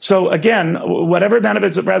you. So again, whatever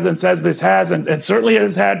benefits the president says this has, and certainly it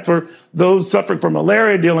has had for those suffering from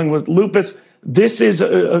malaria, dealing with lupus, this is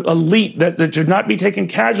a leap that should not be taken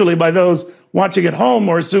casually by those watching at home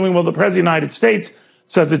or assuming, well, the President of the United States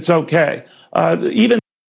says it's okay. Thank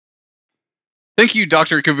you,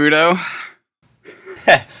 Dr. Cavuto.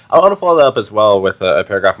 I want to follow that up as well with a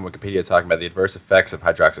paragraph from Wikipedia talking about the adverse effects of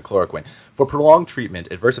hydroxychloroquine. For prolonged treatment,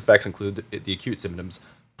 adverse effects include the acute symptoms,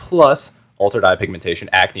 plus altered eye pigmentation,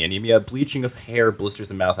 acne, anemia, bleaching of hair, blisters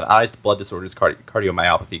in mouth and eyes, blood disorders,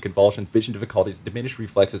 cardiomyopathy, convulsions, vision difficulties, diminished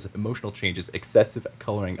reflexes, emotional changes, excessive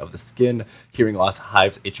coloring of the skin, hearing loss,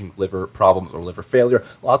 hives, itching, liver problems or liver failure,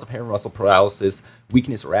 loss of hair and muscle paralysis,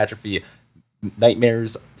 weakness or atrophy,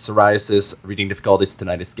 nightmares, psoriasis, reading difficulties,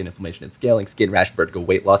 tinnitus, skin inflammation and scaling, skin rash, vertigo,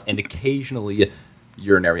 weight loss, and occasionally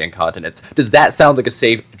urinary incontinence. Does that sound like a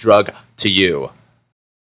safe drug to you?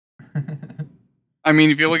 I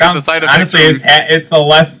mean, if you look at the side effects... Honestly, it's a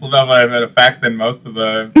less of an effect than most of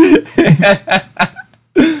the...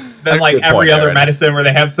 than like every other medicine where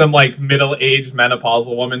they have some like middle-aged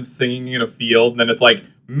menopausal woman singing in a field, and then it's like,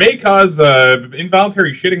 may cause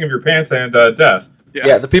involuntary shitting of your pants and death.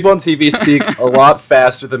 Yeah, the people on TV speak a lot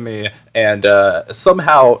faster than me and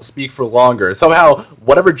somehow speak for longer. Somehow,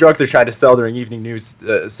 whatever drug they're trying to sell during evening news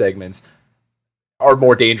segments are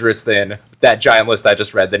more dangerous than that giant list I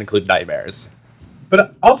just read that include nightmares.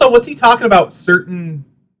 But also, what's he talking about? Certain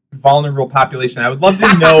vulnerable population. I would love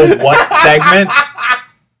to know what segment.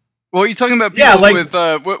 Well, you're talking about people with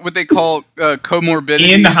what they call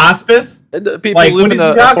comorbidity in hospice. People like, live in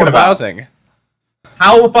the affordable housing.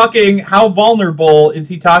 How vulnerable is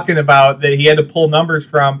he talking about that he had to pull numbers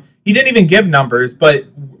from? He didn't even give numbers, but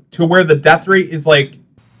to where the death rate is like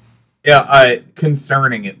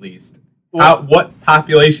concerning at least. Well, what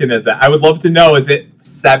population is that? I would love to know. Is it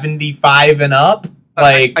 75 and up?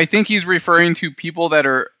 Like, I think he's referring to people that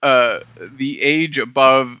are the age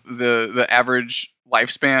above the average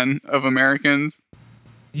lifespan of Americans.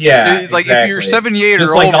 Yeah, it's like if you're 78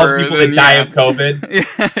 just or like over, all the people that die of COVID.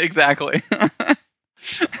 Yeah, exactly.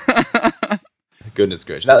 Goodness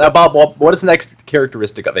gracious. Now, Bob, what is the next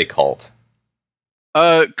characteristic of a cult?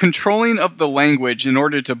 Controlling of the language in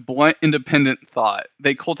order to blunt independent thought.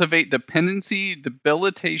 They cultivate dependency,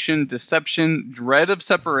 debilitation, deception, dread of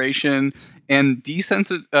separation, and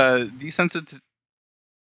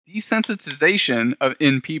desensitization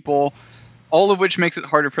in people, all of which makes it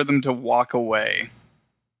harder for them to walk away.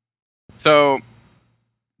 So,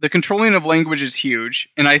 the controlling of language is huge,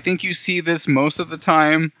 and I think you see this most of the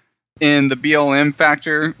time in the BLM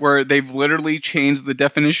factor, where they've literally changed the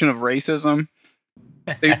definition of racism.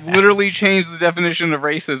 They've literally changed the definition of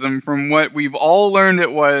racism from what we've all learned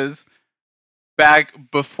it was back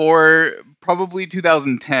before probably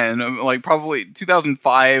 2010. Like probably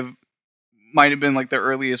 2005 might have been like the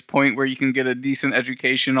earliest point where you can get a decent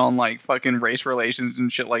education on like fucking race relations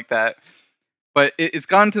and shit like that. But it's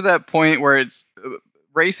gone to that point where it's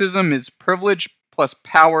racism is privilege plus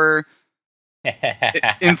power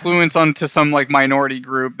influence onto some like minority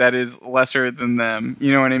group that is lesser than them.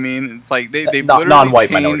 You know what I mean? It's like they've literally non-white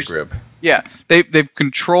changed, minority group. Yeah, they've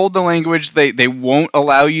controlled the language. They won't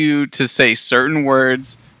allow you to say certain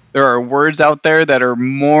words. There are words out there that are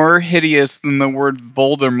more hideous than the word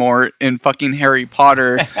Voldemort in fucking Harry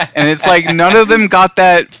Potter, and it's like none of them got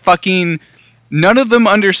that fucking. None of them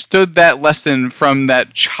understood that lesson from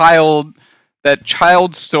that child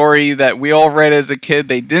story that we all read as a kid.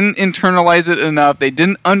 They didn't internalize it enough. They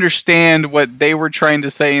didn't understand what they were trying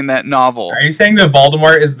to say in that novel. Are you saying that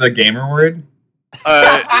Voldemort is the gamer word?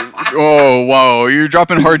 Oh, whoa! You're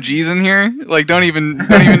dropping hard G's in here. Like, don't even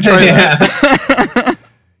try that.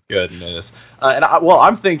 Goodness.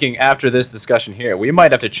 I'm thinking after this discussion here, we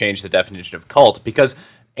might have to change the definition of cult, because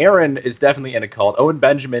Aaron is definitely in a cult. Owen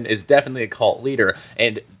Benjamin is definitely a cult leader,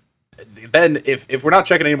 and then if we're not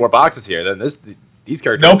checking any more boxes here, then these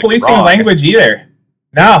characters no policing of language either.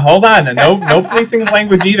 No, hold on. No policing of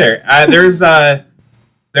language either. There is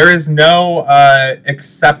no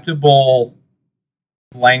acceptable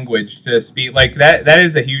language to speak like that. That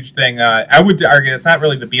is a huge thing. I would argue it's not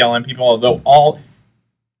really the BLM people, although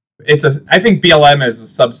I think BLM is a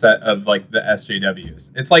subset of like the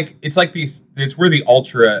SJWs. It's where the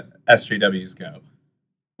ultra SJWs go.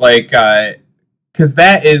 Like, because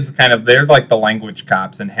that is kind of, they're like the language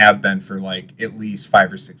cops and have been for like at least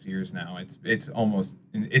 5 or 6 years now. It's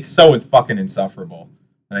fucking insufferable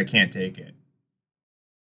that I can't take it.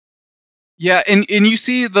 Yeah, and you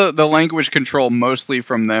see the language control mostly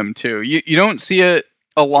from them too. You don't see it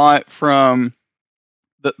a lot from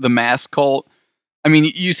the mass cult. I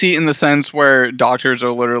mean, you see it in the sense where doctors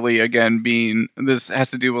are literally, again, this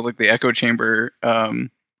has to do with like the echo chamber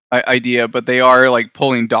idea, but they are like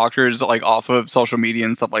pulling doctors like off of social media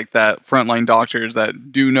and stuff like that, frontline doctors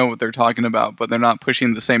that do know what they're talking about, but they're not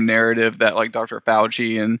pushing the same narrative that like Dr.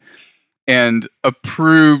 Fauci and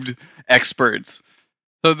approved experts.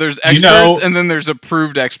 So there's experts and then there's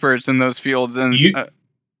approved experts in those fields. And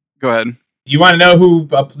go ahead. You want to know who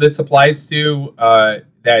this applies to?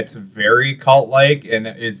 That's very cult-like and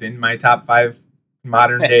is in my top 5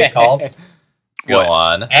 modern-day cults. Go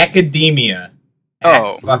on. Academia.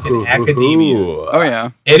 Fucking academia. Oh,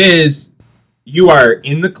 yeah. It is, you are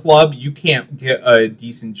in the club, you can't get a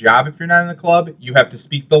decent job if you're not in the club, you have to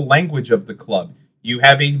speak the language of the club. You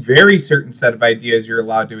have a very certain set of ideas you're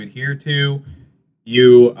allowed to adhere to.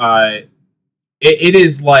 It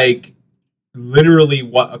is like literally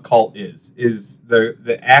what a cult is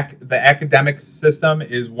the academic system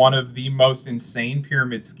is one of the most insane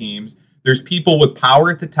pyramid schemes. There's people with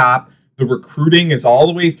power at the top. The recruiting is all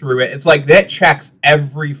the way through it. It's like that checks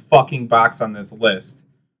every fucking box on this list.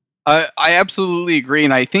 I absolutely agree,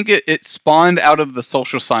 and I think it spawned out of the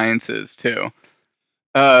social sciences too.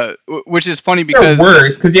 Which is funny because they're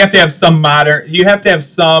worse because you have to have some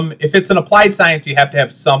if it's an applied science, you have to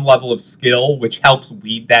have some level of skill, which helps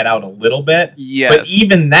weed that out a little bit. Yes. But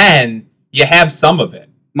even then, you have some of it.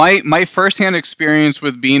 My firsthand experience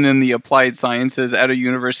with being in the applied sciences at a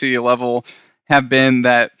university level have been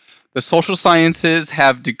that the social sciences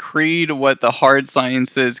have decreed what the hard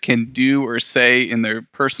sciences can do or say in their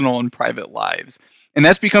personal and private lives. And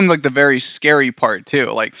that's become like the very scary part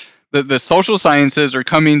too. Like the social sciences are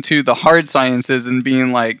coming to the hard sciences and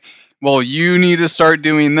being like, well, you need to start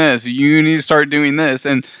doing this. You need to start doing this.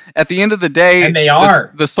 And at the end of the day, and they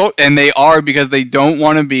are and they are because they don't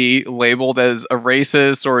want to be labeled as a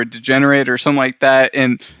racist or a degenerate or something like that.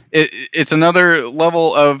 And it's another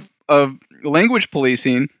level of language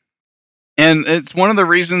policing. And it's one of the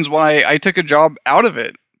reasons why I took a job out of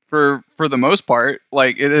it for the most part.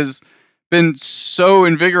 Like it is been so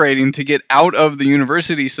invigorating to get out of the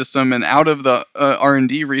university system and out of the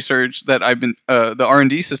R&D research that I've been the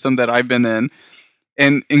R&D system that I've been in,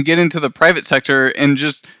 and get into the private sector and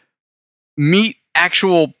just meet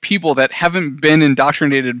actual people that haven't been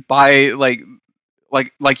indoctrinated by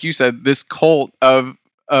like you said, this cult of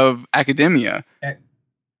academia.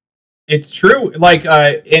 It's true. Like,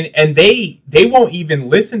 and they won't even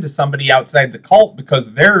listen to somebody outside the cult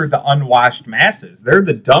because they're the unwashed masses. They're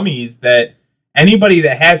the dummies that anybody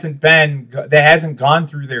that hasn't gone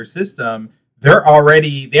through their system, they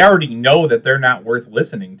already know that they're not worth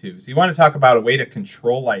listening to. So you want to talk about a way to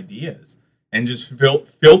control ideas and just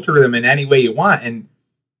filter them in any way you want. And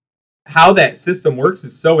how that system works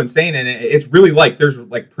is so insane. And it's really like there's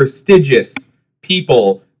like prestigious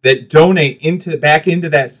people that donate back into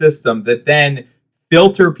that system that then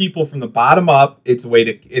filter people from the bottom up. It's a way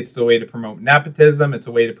to promote nepotism. It's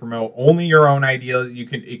a way to promote only your own ideas.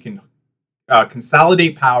 It can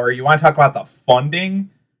consolidate power. You want to talk about the funding?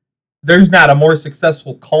 There's not a more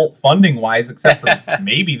successful cult funding wise, except for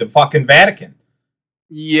maybe the fucking Vatican.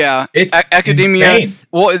 Yeah, it's academia. Insane.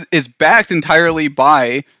 Well, it's backed entirely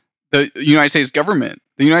by the United States government.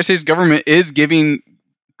 The United States government is giving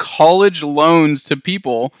college loans to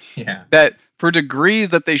people that for degrees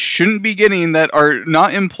that they shouldn't be getting, that are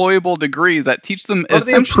not employable degrees, that teach them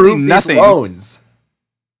essentially nothing. These loans?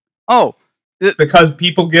 Oh, because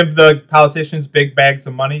people give the politicians big bags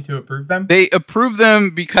of money to approve them? They approve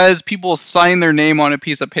them because people sign their name on a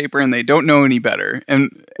piece of paper and they don't know any better.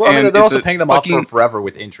 And they're also paying them off for forever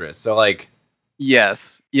with interest. So like,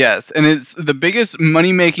 yes, and it's the biggest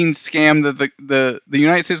money-making scam that the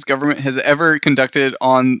United States government has ever conducted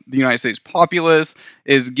on the United States populace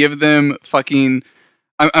is give them fucking...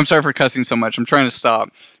 I'm sorry for cussing so much. I'm trying to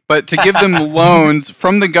stop. But to give them loans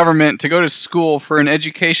from the government to go to school for an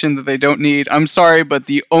education that they don't need. I'm sorry, but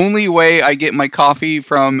the only way I get my coffee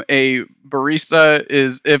from a barista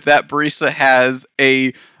is if that barista has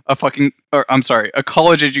a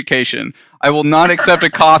college education. I will not accept a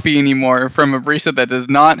coffee anymore from a barista that does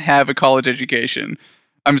not have a college education.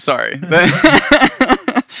 I'm sorry.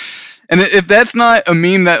 And if that's not a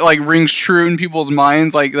meme that like rings true in people's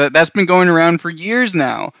minds, like that's been going around for years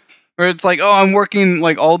now, where it's like, oh, I'm working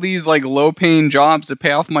like all these like low paying jobs to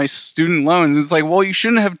pay off my student loans. It's like, well, you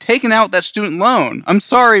shouldn't have taken out that student loan. I'm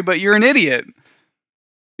sorry, but you're an idiot.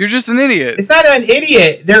 You're just an idiot. It's not an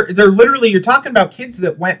idiot. They're literally, you're talking about kids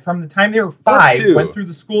that went from the time they were 5, went through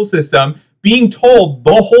the school system, being told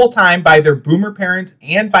the whole time by their boomer parents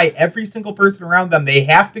and by every single person around them they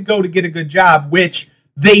have to go to get a good job, which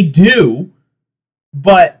they do.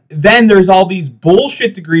 But then there's all these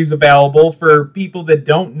bullshit degrees available for people that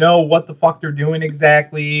don't know what the fuck they're doing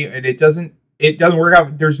exactly, and it doesn't work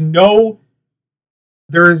out. There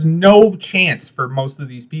is no chance for most of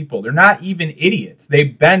these people. They're not even idiots.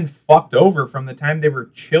 They've been fucked over from the time they were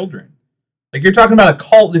children. Like, you're talking about a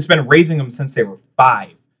cult that's been raising them since they were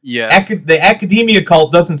 5. Yes. The academia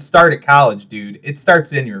cult doesn't start at college, dude. It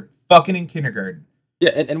starts in kindergarten.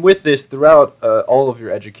 Yeah, and with this, throughout all of your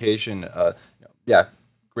education,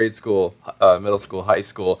 grade school, middle school, high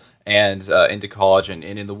school, and into college, and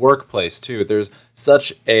in the workplace too, there's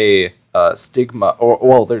such a stigma,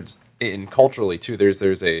 there's in culturally too,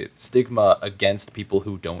 there's a stigma against people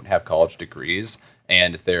who don't have college degrees,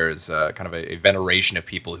 and there's kind of a veneration of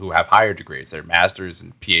people who have higher degrees, their masters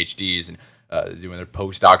and PhDs, and doing their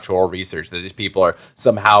postdoctoral research, that these people are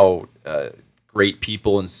somehow great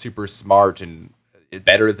people and super smart and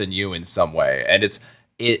better than you in some way. And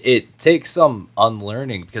it takes some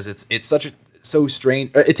unlearning, because it's so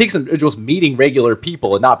strange. It takes some just meeting regular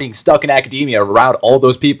people and not being stuck in academia around all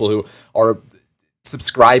those people who are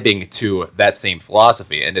subscribing to that same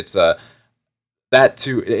philosophy. And it's that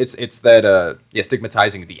too. It's that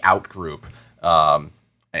stigmatizing the out group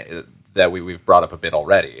that we've brought up a bit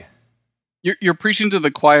already. You're preaching to the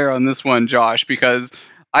choir on this one, Josh, because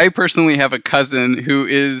I personally have a cousin who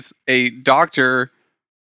is a doctor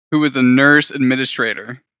who is a nurse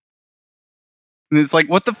administrator. And it's like,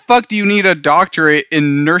 what the fuck do you need a doctorate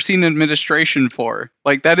in nursing administration for?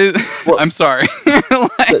 Like, that is... Well, I'm sorry.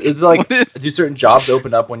 It's like, do certain jobs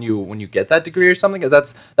open up when you get that degree or something?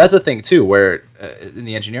 Because that's a thing, too, where in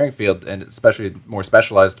the engineering field, and especially more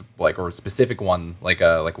specialized, like, or specific one, like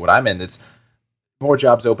what I'm in, it's more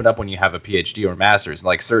jobs open up when you have a PhD or master's.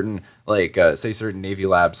 Like certain, say certain Navy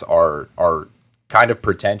labs are kind of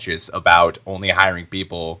pretentious about only hiring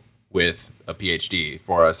people with a PhD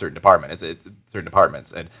for a certain department. Certain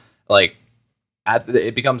departments, and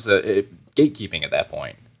it becomes a gatekeeping at that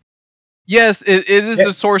point. Yes, it is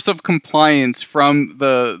the source of compliance from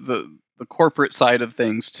the corporate side of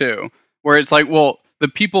things too, where it's like, well, the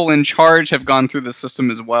people in charge have gone through the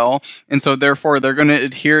system as well, and so therefore they're going to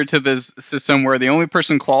adhere to this system where the only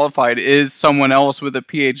person qualified is someone else with a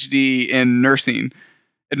PhD in nursing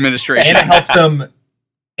administration. And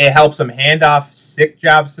it helps them hand off sick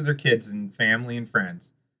jobs to their kids and family and friends.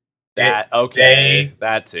 That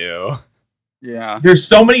too. Yeah. There's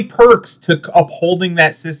so many perks to upholding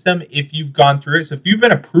that system if you've gone through it. So if you've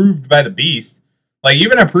been approved by the beast, like you've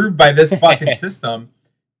been approved by this fucking system,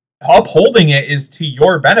 upholding it is to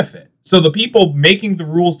your benefit. So the people making the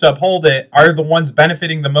rules to uphold it are the ones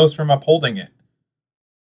benefiting the most from upholding it.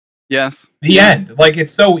 Yes. The end. Like,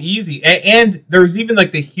 it's so easy. And there's even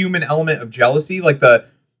like the human element of jealousy. Like the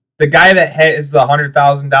guy that has the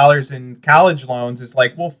 $100,000 in college loans is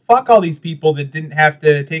like, well, fuck all these people that didn't have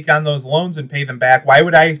to take on those loans and pay them back. Why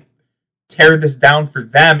would I tear this down for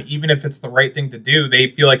them, even if it's the right thing to do? They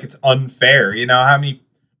feel like it's unfair. You know how many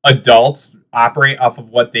adults operate off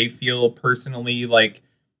of what they feel personally, like,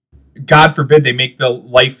 God forbid they make the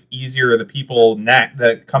life easier of the people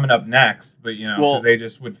that coming up next, but you know, because they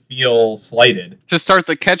just would feel slighted. To start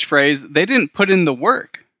the catchphrase, they didn't put in the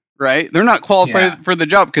work, right? They're not qualified for the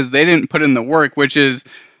job because they didn't put in the work, which is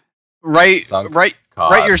write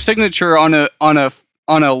your signature on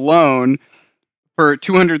a loan for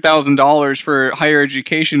 $200,000 for a higher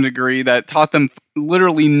education degree that taught them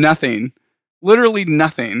literally nothing.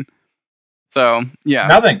 So, yeah.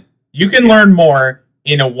 Nothing. You can learn more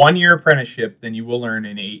in a 1-year apprenticeship than you will learn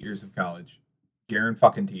in 8 years of college.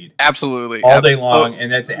 Guaranteed. Absolutely. All day long.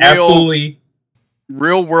 And that's absolutely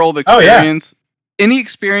real world experience. Oh, yeah. Any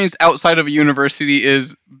experience outside of a university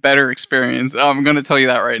is better experience. I'm going to tell you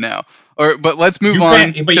that right now. But let's move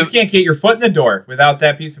on. But you can't get your foot in the door without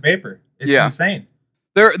that piece of paper. It's insane.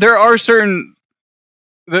 There are certain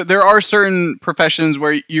professions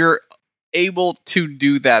where you're able to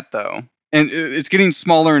do that, though. And it's getting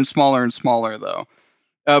smaller and smaller and smaller, though.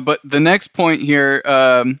 But the next point here,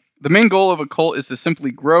 the main goal of a cult is to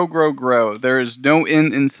simply grow, grow, grow. There is no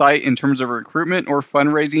end in sight in terms of recruitment or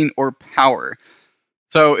fundraising or power.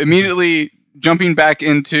 So immediately jumping back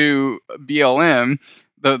into BLM,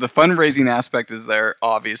 the fundraising aspect is there,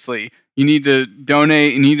 obviously. You need to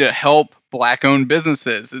donate, you need to help Black-owned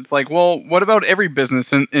businesses. It's like, well, what about every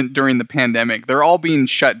business during the pandemic? They're all being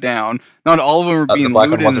shut down. Not all of them are being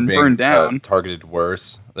looted and burned down. Targeted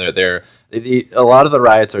worse. A lot of the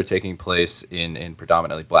riots are taking place in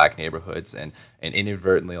predominantly Black neighborhoods, and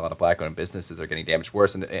inadvertently a lot of Black-owned businesses are getting damaged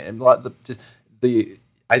worse. And a lot of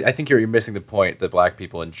I think you're missing the point that Black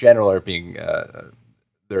people in general are being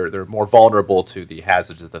they're more vulnerable to the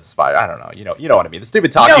hazards of this fire. I don't know. You know what I mean? The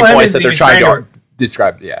stupid talking points that they're trying to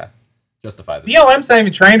describe. Yeah. Justify this. BLM's not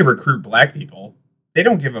even trying to recruit Black people. They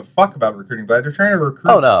don't give a fuck about recruiting Black. They're trying to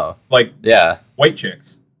recruit white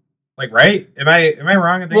chicks. Like, right? Am I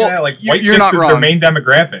wrong in thinking that? Like, white chicks is their main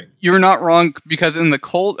demographic. You're not wrong, because in the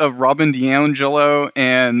cult of Robin DiAngelo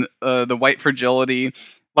and the white fragility,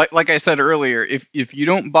 like I said earlier, if you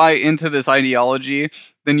don't buy into this ideology,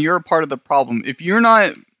 then you're a part of the problem. If you're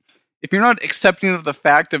not accepting of the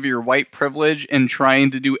fact of your white privilege and trying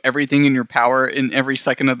to do everything in your power in every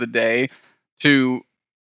second of the day to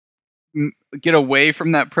get away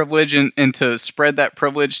from that privilege and to spread that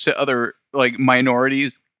privilege to other like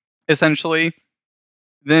minorities, essentially,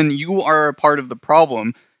 then you are a part of the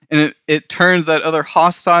problem. And it turns that other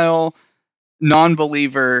hostile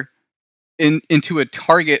non-believer into a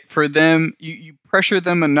target for them. You pressure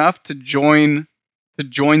them enough to join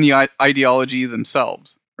the ideology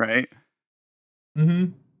themselves. Right.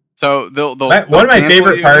 Mm-hmm. So they'll one of my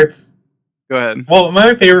favorite parts. Go ahead. Well, one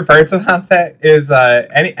of my favorite parts about that is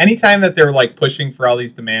any time that they're like pushing for all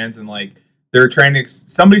these demands and like they're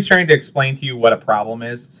somebody's trying to explain to you what a problem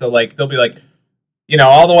is. So like they'll be like, you know,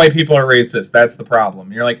 all the white people are racist. That's the problem.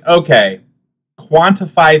 And you're like, okay,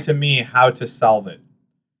 quantify to me how to solve it.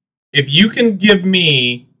 If you can give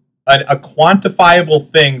me a quantifiable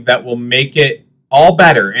thing that will make it all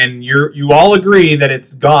better, and you all agree that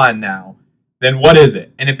it's gone now, then what is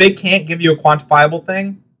it? And if they can't give you a quantifiable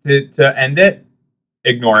thing to end it,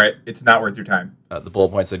 ignore it. It's not worth your time. The bullet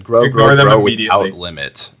point said grow without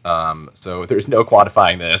limit. So there's no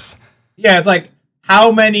quantifying this. Yeah, it's like,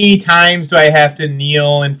 how many times do I have to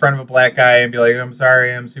kneel in front of a Black guy and be like, I'm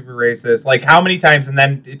sorry, I'm super racist? Like, how many times? And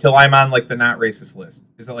then until I'm on like the not racist list.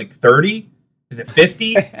 Is it like 30? Is it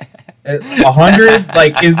 50? 100?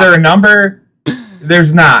 Like, is there a number?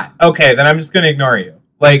 There's not. Okay, then I'm just going to ignore you.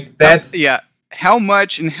 Like, that's... Yeah. How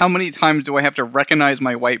much and how many times do I have to recognize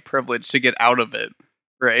my white privilege to get out of it?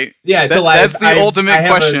 Right? Yeah, that's the ultimate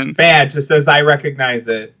question. A badge that says I recognize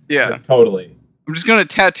it. Yeah. Totally. I'm just gonna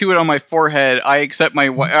tattoo it on my forehead. I accept my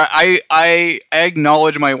I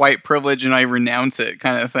acknowledge my white privilege and I renounce it,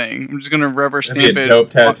 kind of thing. I'm just gonna rubber stamp it. Dope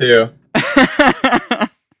tattoo. I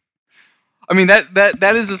mean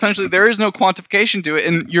that is essentially, there is no quantification to it,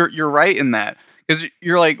 and you're right in that, because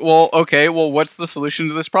you're like, well, okay, well, what's the solution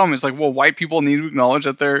to this problem? It's like, well, white people need to acknowledge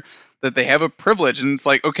that they have a privilege, and it's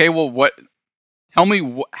like, okay, well, what? Tell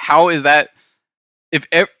me how is that? If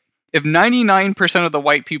 99% of the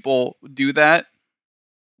white people do that,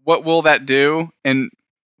 what will that do? And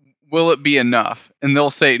will it be enough? And they'll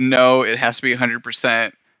say, no, it has to be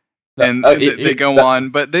 100%. And they go on,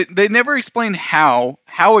 but they never explain how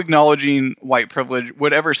acknowledging white privilege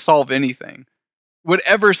would ever solve anything. Would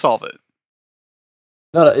ever solve it.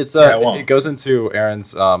 No, it's it goes into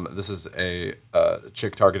Aaron's. This is a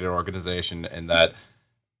chick targeted organization, in that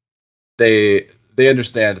they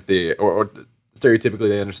understand or stereotypically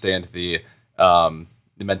they understand the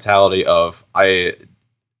mentality of, I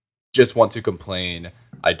just want to complain.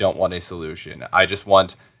 I don't want a solution. I just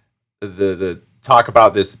want the talk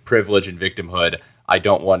about this privilege and victimhood. I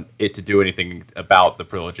don't want it to do anything about the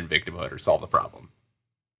privilege and victimhood or solve the problem.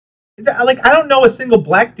 Like, I don't know a single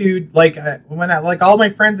black dude. Like, like all my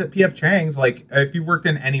friends at PF Chang's, like, if you've worked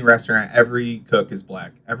in any restaurant, every cook is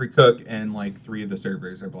black. Every cook and like 3 of the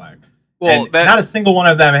servers are black. Well, not a single one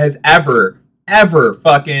of them has ever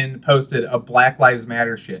fucking posted a Black Lives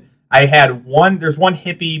Matter shit. There's one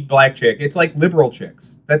hippie black chick. It's like liberal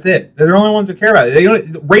chicks. That's it. They're the only ones that care about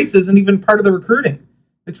it. Race isn't even part of the recruiting.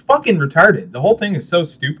 It's fucking retarded. The whole thing is so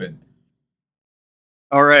stupid.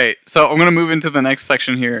 All right, so I'm going to move into the next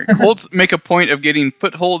section here. Cults make a point of getting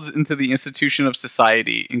footholds into the institution of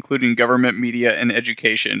society, including government, media, and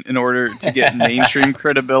education, in order to get mainstream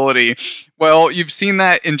credibility. Well, you've seen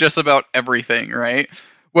that in just about everything, right?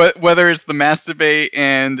 Whether it's the mass debate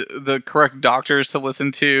and the correct doctors to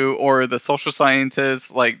listen to, or the social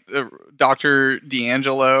scientists like Dr.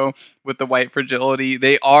 D'Angelo with the white fragility,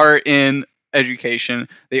 they are in education.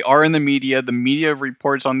 They are in the media. The media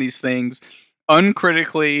reports on these things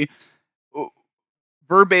uncritically,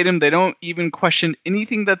 verbatim. They don't even question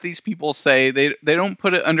anything that these people say. They don't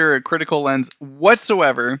put it under a critical lens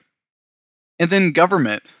whatsoever. And then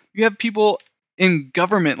government. You have people in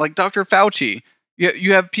government like Dr. Fauci.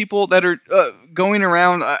 You have people that are going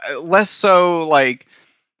around, less so like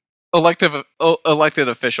elected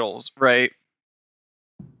officials, right?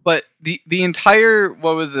 But the entire,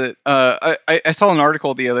 what was it? I saw an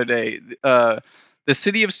article the other day. The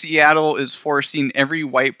city of Seattle is forcing every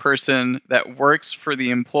white person that works for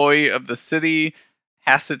the employee of the city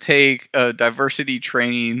has to take a diversity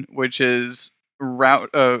training, which is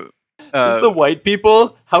Is the white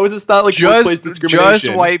people? How is this not like workplace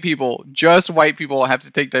discrimination? Just white people have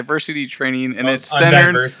to take diversity training, and it's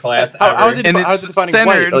centered. Class how is it defining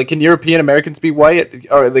white? Like, can European Americans be white,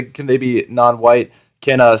 or like can they be non-white?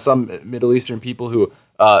 Can some Middle Eastern people who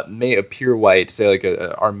may appear white, say like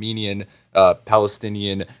a Armenian,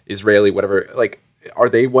 Palestinian, Israeli, whatever, like, are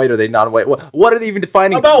they white? Or are they non-white? What are they even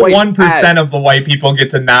defining? About 1% of the white people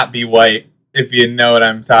get to not be white. If you know what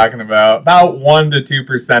I'm talking about. About 1 to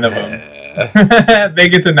 2% of them. They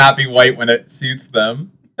get to not be white when it suits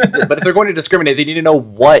them. But if they're going to discriminate, they need to know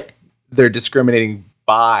what they're discriminating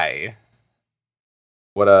by.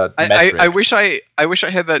 What I wish I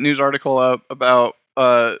had that news article up about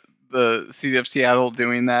the city of Seattle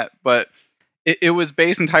doing that, but it was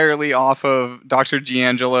based entirely off of Dr.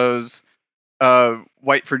 D'Angelo's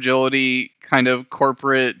white fragility kind of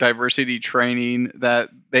corporate diversity training that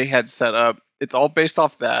they had set up. It's all based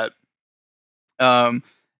off that. And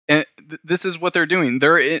this is what they're doing.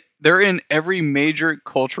 They're in every major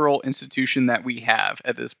cultural institution that we have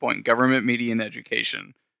at this point: government, media, and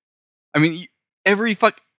education. I mean, every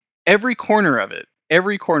corner of it.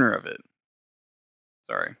 Every corner of it.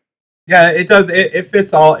 Sorry. Yeah, it does. It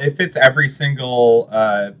fits all. It fits every single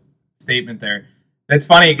statement there. That's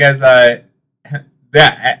funny because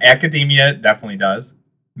academia definitely does.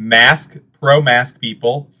 Pro-mask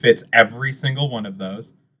people fits every single one of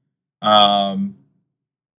those. I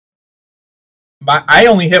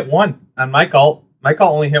only hit one on my cult. My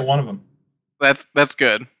cult only hit one of them. That's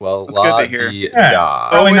good. Well, that's good to hear. Yeah.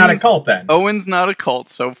 Owen's not a cult then. Owen's not a cult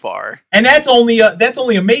so far, and that's only a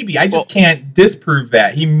maybe. I just can't disprove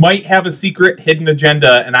that. He might have a secret hidden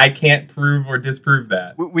agenda, and I can't prove or disprove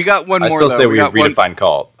that. We got one more. I still say we redefine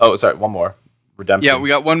cult. Oh, sorry, one more. Redemption. Yeah, we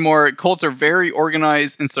got one more. Cults are very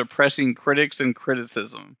organized in suppressing critics and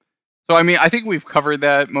criticism. So, I mean, I think we've covered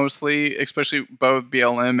that mostly, especially both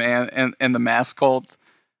BLM and the mass cults.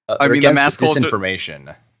 I mean, the mass cults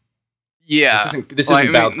disinformation. Yeah. This isn't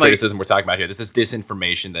about criticism we're talking about here. This is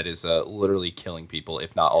disinformation that is literally killing people,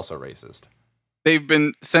 if not also racist. they've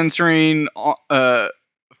been censoring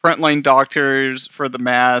frontline doctors for the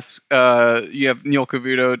mask. You have Neil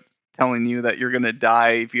Cavuto telling you that you're going to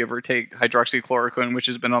die if you ever take hydroxychloroquine, which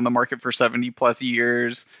has been on the market for 70 plus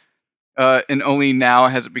years. And only now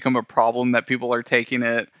has it become a problem that people are taking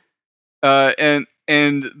it. And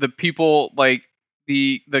the people like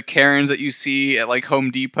the Karens that you see at like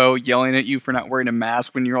Home Depot yelling at you for not wearing a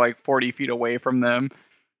mask when you're like 40 feet away from them.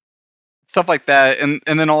 Stuff like that. And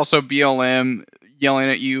then also BLM yelling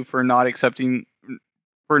at you for not acknowledging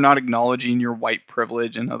your white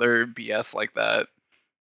privilege and other BS like that.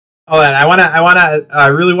 Oh, and I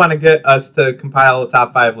really want to get us to compile a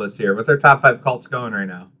top 5 list here. What's our top 5 cults going right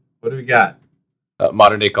now? What do we got?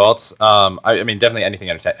 Modern day cults. I mean, definitely anything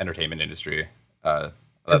entertainment industry.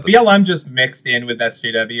 Is BLM just mixed in with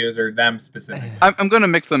SJWs or them specifically? I'm going to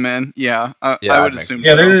mix them in. Yeah, I would assume.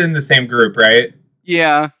 Yeah, they're in the same group, right?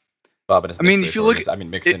 Yeah. Bob and his if you look,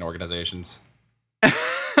 mixed in organizations.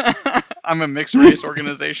 I'm a mixed race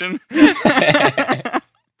organization.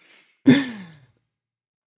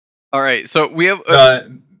 All right, so we have,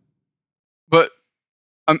 but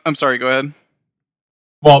I'm sorry. Go ahead.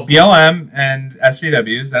 Well, BLM and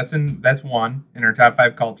SJWs. That's one in our top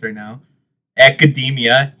 5 cults right now.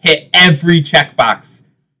 Academia hit every checkbox.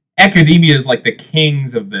 Academia is like the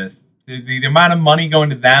kings of this. The amount of money going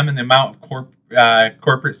to them and the amount of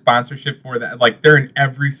corporate sponsorship for that, like they're in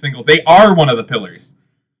every single. They are one of the pillars.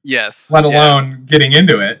 Yes. Let alone getting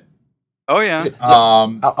into it. Oh yeah.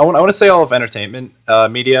 I want to say all of entertainment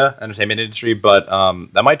industry, but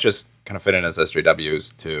that might just kind of fit in as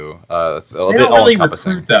SJWs too. It's a They bit don't really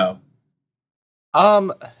all-encompassing. recruit though.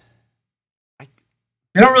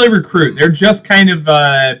 They don't really recruit. They're just kind of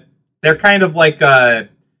they're kind of like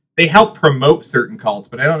they help promote certain cults,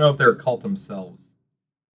 but I don't know if they're a cult themselves.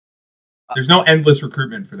 There's no endless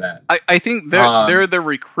recruitment for that. I think they're the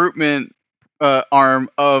recruitment arm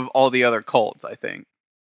of all the other cults, I think.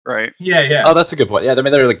 Right? Yeah. Oh, that's a good point. Yeah, I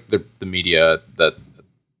mean, they're like the media that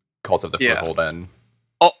cults have the foothold in.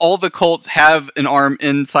 All the cults have an arm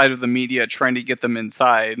inside of the media trying to get them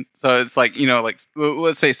inside. So it's like, like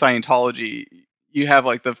let's say Scientology. You have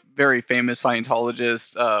like the very famous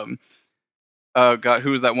Scientologist. God,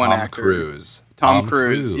 who was that one actor? Tom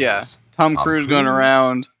Cruise. Yeah, Tom Cruise going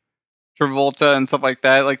around. Travolta and stuff like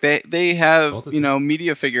that. Like they have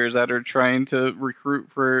media figures that are trying to recruit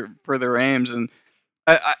for their aims, and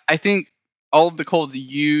I think all of the cults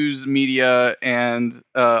use media and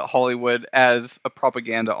Hollywood as a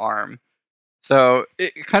propaganda arm. So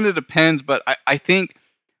it kind of depends, but I think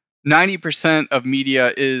 90% of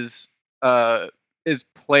media is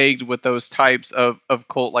plagued with those types of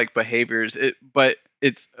cult-like behaviors. But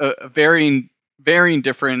it's varying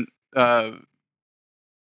different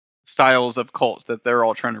styles of cults that they're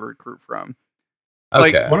all trying to recruit from.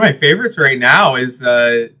 Okay. Like one of my favorites right now is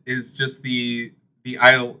just the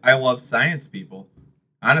I love science people.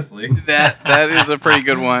 Honestly, that is a pretty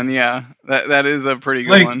good one. Yeah, that is a pretty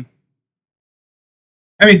good one.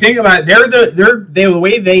 I mean, think about it. The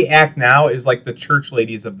way they act now is like the church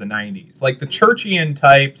ladies of the 90s, like the churchian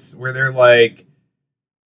types, where they're like,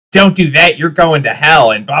 "Don't do that, you're going to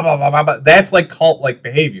hell," and blah blah blah blah blah. That's like cult-like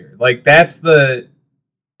behavior. Like that's the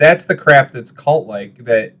crap that's cult-like.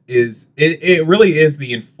 That is, it really is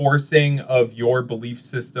the enforcing of your belief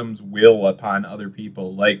system's will upon other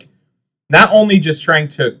people. Like, not only just trying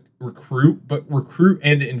to recruit, but recruit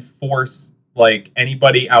and enforce like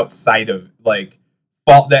anybody outside of like.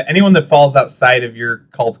 That anyone that falls outside of your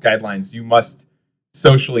cult's guidelines, you must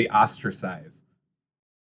socially ostracize.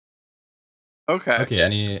 Okay.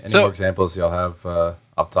 Any more examples y'all have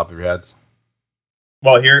off the top of your heads?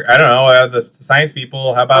 Well, here I don't know. The science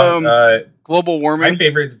people. How about global warming? My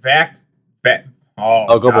favorite is global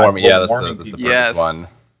warming. Yeah, that's the perfect one.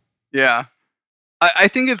 Yeah, I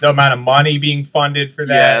think it's the amount of money being funded for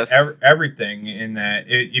that. Yes. Everything in that.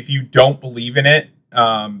 If you don't believe in it.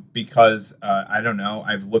 Because I don't know,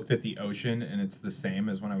 I've looked at the ocean and it's the same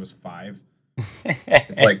as when I was 5.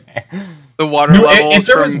 It's like the water level. If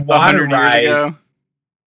there was water rise,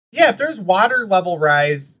 if there's water level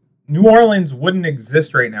rise, New Orleans wouldn't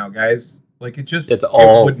exist right now, guys. Like it's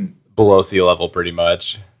all below sea level, pretty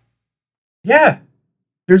much. Yeah,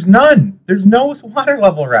 there's none. There's no water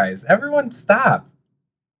level rise. Everyone stop.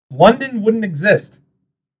 London wouldn't exist.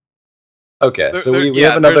 Okay, so we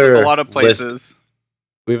have another a lot of places. List.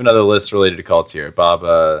 We have another list related to cults here. Bob,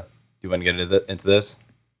 do you want to get into this?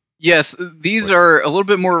 Yes, these are a little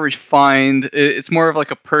bit more refined. It's more of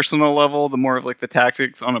like a personal level, the more of like the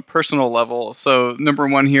tactics on a personal level. So number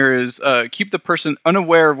 1 here is keep the person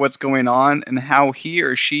unaware of what's going on and how he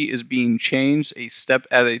or she is being changed a step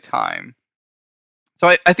at a time. So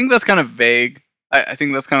I think that's kind of vague. I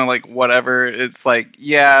think that's kind of like whatever. It's like,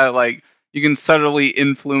 yeah, like you can subtly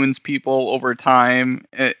influence people over time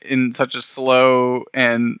in such a slow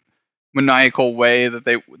and maniacal way that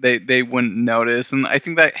they wouldn't notice. And I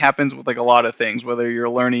think that happens with like a lot of things, whether you're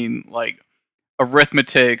learning like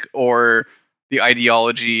arithmetic or the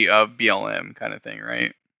ideology of BLM kind of thing,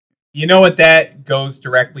 right? You know what that goes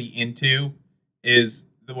directly into is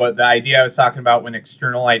what the idea I was talking about when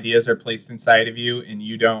external ideas are placed inside of you and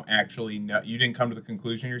you don't actually know, you didn't come to the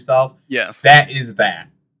conclusion yourself. Yes. That is that.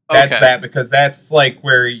 That's that, because that's like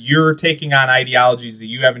where you're taking on ideologies that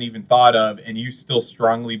you haven't even thought of and you still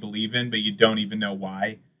strongly believe in, but you don't even know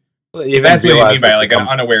why. Well, that's what you mean by like an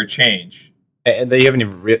unaware change. And they haven't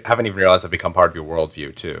even realized they've become part of your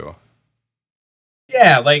worldview too.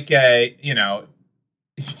 Yeah, like you know,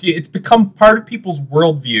 it's become part of people's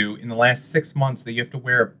worldview in the last 6 months that you have to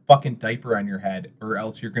wear a fucking diaper on your head or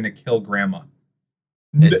else you're going to kill grandma.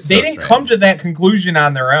 They didn't come to that conclusion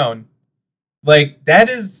on their own. Like, that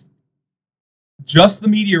is just the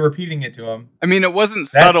media repeating it to them. I mean, it wasn't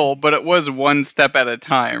subtle, but it was one step at a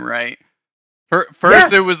time, right?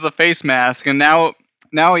 First, it was the face mask, and now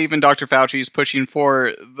even Dr. Fauci is pushing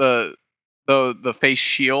for the face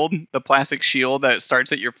shield, the plastic shield that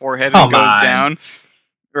starts at your forehead and goes down.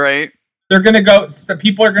 Right. They're going to go, so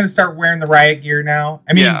people are going to start wearing the riot gear now.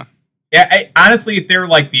 I mean, honestly, if they're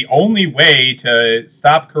like the only way to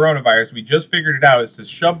stop coronavirus, we just figured it out, is to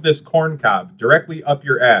shove this corn cob directly up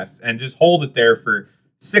your ass and just hold it there for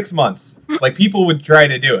 6 months. Like, people would try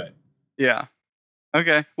to do it. Yeah.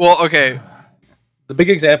 Okay. Well, okay. The big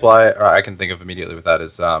example I can think of immediately with that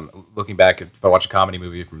is looking back, if I watch a comedy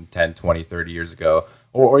movie from 10, 20, 30 years ago,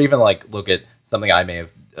 or even like look at something I may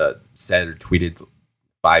have said or tweeted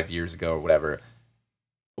 5 years ago or whatever,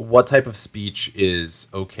 what type of speech is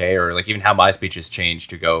okay, or like even how my speech has changed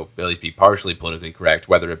to go at least be partially politically correct,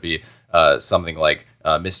 whether it be something like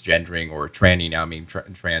misgendering or tranny now mean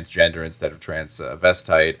transgender instead of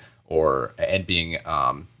transvestite, and being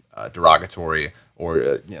derogatory, or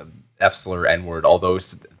you know, F slur, N word, all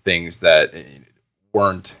those things that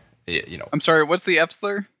weren't, you know. I'm sorry, what's the F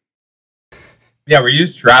slur? Yeah, were you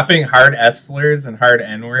just dropping hard F slurs and hard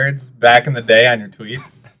N words back in the day on your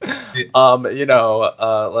tweets? You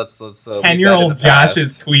know, let's 10-year-old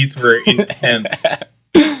Josh's tweets were intense.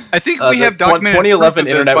 I think we have documented 2011 proof of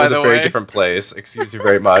this, internet by was a the very way. different place. Excuse you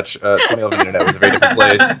very much. 2011 internet was a very different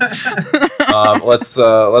place.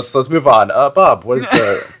 Let's move on. Bob, what is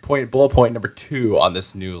bullet point number 2 on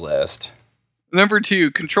this new list? Number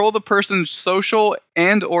 2, control the person's social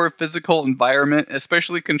and or physical environment,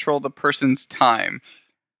 especially control the person's time.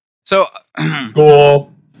 So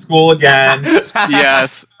school again.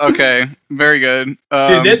 Yes. Okay. Very good.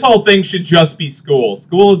 Dude, this whole thing should just be school.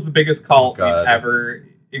 School is the biggest cult we've ever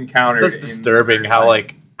encountered. That's disturbing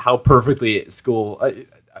how perfectly school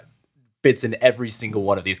fits in every single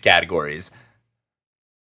one of these categories.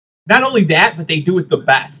 Not only that, but they do it the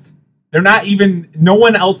best. They're not even, no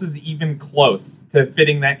one else is even close to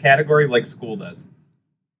fitting that category like school does.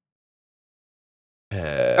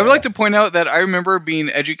 I would like to point out that I remember being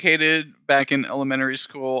educated back in elementary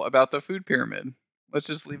school about the food pyramid. Let's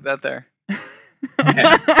just leave that there.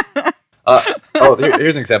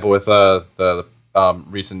 Here's an example with the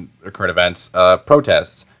recent current events,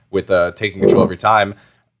 protests with taking control of your time.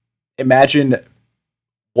 Imagine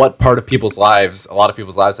what part of people's lives, a lot of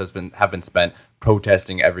people's lives have been spent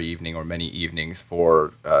protesting every evening or many evenings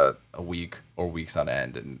for a week or weeks on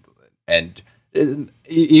end, and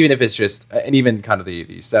even if it's just, and even kind of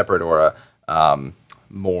the separate or a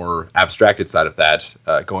more abstracted side of that,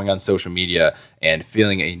 going on social media and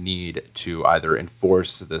feeling a need to either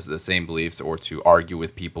enforce the same beliefs or to argue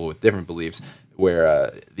with people with different beliefs,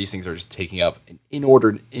 where these things are just taking up an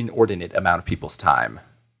inordinate amount of people's time.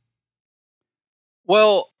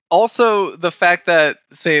 Well, also the fact that,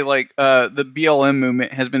 say, like the BLM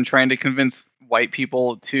movement has been trying to convince white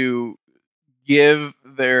people to give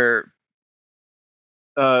their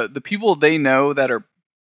the people they know that are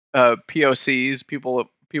POCs, people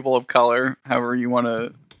of color, however you want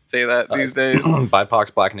to say that these days.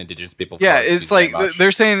 BIPOC, Black and Indigenous people. Yeah, it's like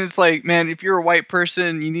they're saying, it's like, man, if you're a white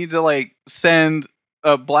person, you need to like send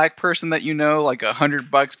a black person that you know like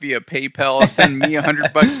 $100 via PayPal. Send me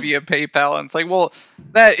 $100 via PayPal. And it's like, well,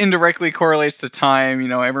 that indirectly correlates to time. You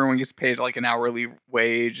know, everyone gets paid like an hourly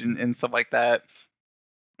wage and stuff like that.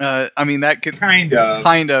 I mean, that could kind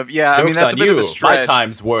of, yeah. Joke's I mean, that's a bit of a stretch. My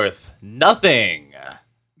time's worth nothing.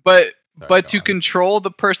 But to control the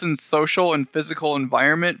person's social and physical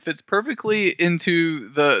environment fits perfectly into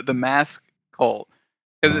the mask cult.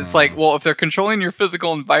 Because it's like, well, if they're controlling your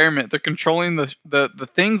physical environment, they're controlling the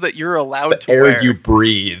things that you're allowed to air wear. you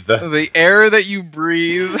breathe. The air that you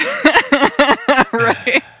breathe.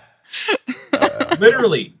 Right?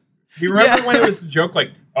 Literally. Do you remember when it was a joke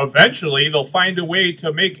like, eventually they'll find a way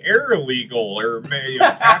to make air illegal or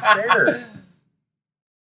tap air?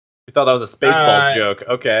 You thought that was a Spaceballs joke.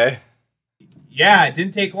 Okay. Yeah, it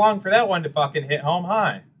didn't take long for that one to fucking hit home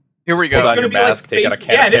high. Here we go. It's going to be mask, like take out a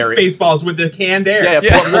can of it is Spaceballs with the canned air. Yeah,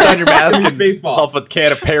 put on your mask and Spaceballs. puff a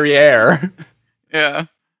can of Perrier. Yeah.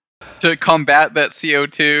 To combat that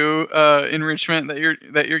CO2 enrichment that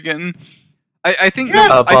you're getting. I think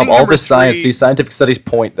Bob, I think all number the science, three- these scientific studies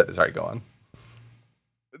point that. Sorry, go on.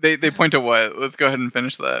 They point to what? Let's go ahead and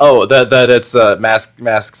finish that. Oh, that it's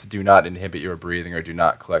masks do not inhibit your breathing or do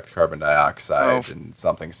not collect carbon dioxide and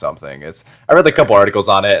something. I read a couple articles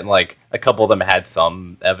on it and like a couple of them had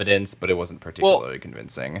some evidence, but it wasn't particularly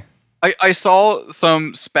convincing. I saw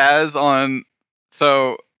some spaz on,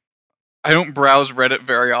 so I don't browse Reddit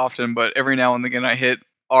very often, but every now and again I hit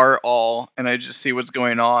r all and I just see what's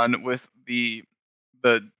going on with the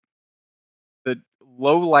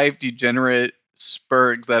low life degenerate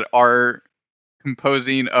spurgs that are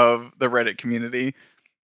composing of the Reddit community.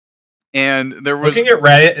 And there was looking at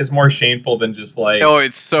Reddit is more shameful than just like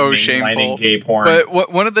it's so mainlining shameful. gay porn.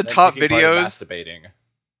 But one of the top videos, masturbating.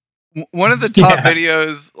 one of the top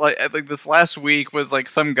videos like this last week was like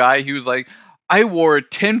some guy who was like, I wore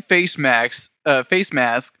 10 face masks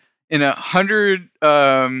in 100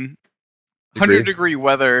 degree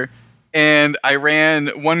weather, and I ran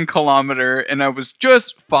 1 kilometer and I was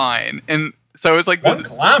just fine. And so it's like 1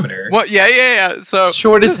 kilometer. What? Yeah. So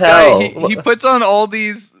short as this guy, hell. he puts on all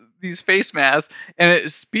these face masks and it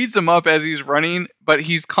speeds him up as he's running, but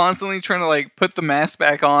he's constantly trying to like put the mask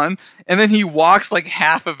back on, and then he walks like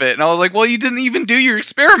half of it. And I was like, well, you didn't even do your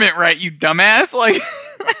experiment right, you dumbass. Like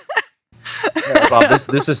Yeah, Bob,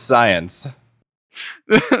 this is science.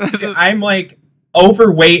 I'm like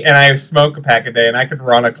overweight and I smoke a pack a day and I could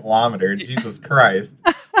run 1 kilometer. Jesus Christ.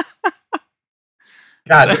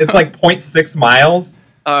 God, it's like 0.6 miles.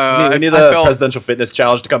 We need the presidential fitness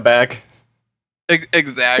challenge to come back.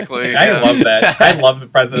 Exactly. I love that. I love the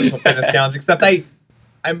presidential fitness challenge, except I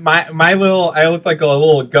looked like a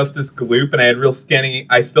little Augustus Gloop and I had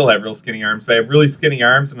I still have real skinny arms, but I have really skinny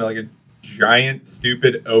arms and like a giant,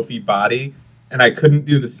 stupid, oafy body. And I couldn't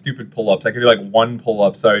do the stupid pull-ups. I could do like 1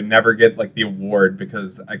 pull-up, so I would never get like the award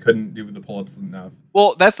because I couldn't do the pull-ups enough.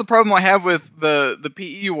 Well, that's the problem I have with the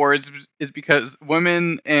PE awards is because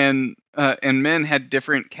women and men had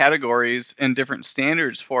different categories and different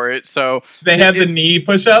standards for it. So they had the knee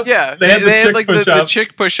push-ups. Yeah, they had like the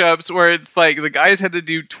chick push-ups where it's like the guys had to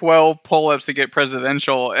do 12 pull-ups to get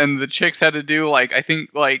presidential, and the chicks had to do like I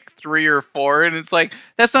think like 3 or 4, and it's like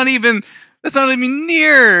that's not even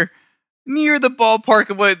near the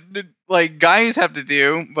ballpark of what like guys have to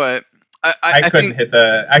do. But I couldn't think,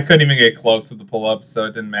 I couldn't even get close with the pull-ups, so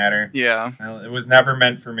it didn't matter. Yeah, it was never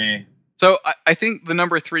meant for me. So I think the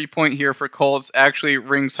number 3 point here for Colts actually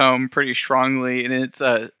rings home pretty strongly, and it's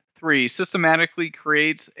 3 systematically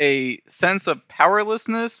creates a sense of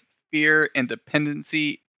powerlessness, fear, and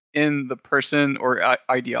dependency in the person or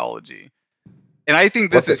ideology. And I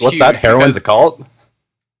think this is what's huge that? Heroin's a cult?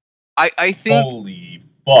 I think holy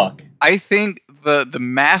fuck. I think the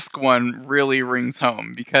mask one really rings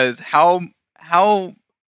home because how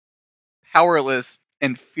powerless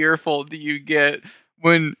and fearful do you get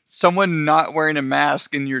when someone not wearing a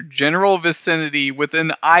mask in your general vicinity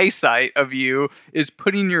within eyesight of you is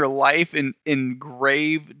putting your life in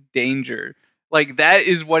grave danger? Like that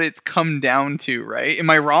is what it's come down to, right? Am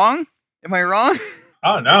I wrong?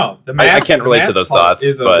 Oh no, I can't relate to those thoughts.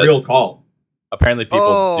 Is a but real cult. Apparently,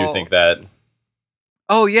 people do think that.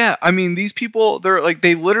 Oh yeah, I mean these people,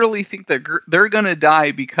 they literally think that they're gonna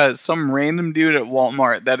die because some random dude at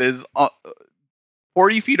Walmart that is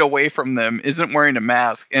 40 feet away from them isn't wearing a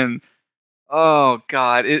mask, and oh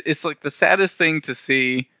god, it's like the saddest thing to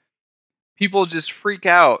see. People just freak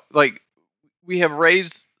out. Like we have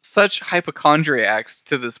raised such hypochondriacs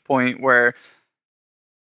to this point where,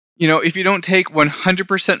 you know, if you don't take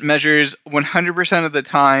 100% measures 100% of the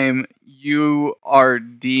time, you are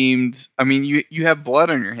deemed, I mean, you have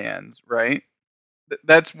blood on your hands, right?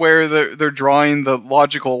 That's where they're drawing the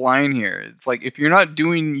logical line here. It's like if you're not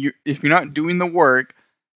doing the work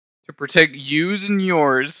to protect yous and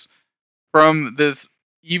yours from this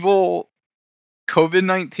evil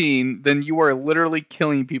COVID-19, then you are literally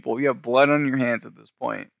killing people. You have blood on your hands at this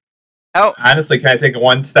point. Honestly, can I take it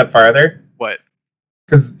one step farther? What?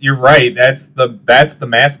 Because you're right, that's the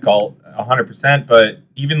mask cult, 100%. But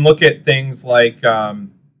even look at things like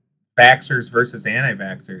vaxxers versus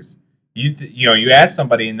anti-vaxxers. You ask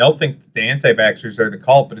somebody and they'll think that the anti-vaxxers are the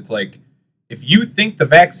cult, but it's like, if you think the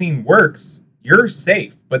vaccine works, you're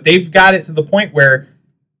safe. But they've got it to the point where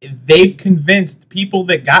they've convinced people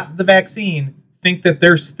that got the vaccine think that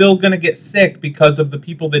they're still going to get sick because of the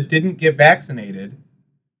people that didn't get vaccinated,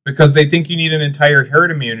 because they think you need an entire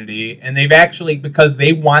herd immunity, and they've actually, because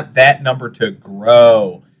they want that number to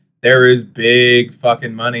grow. There is big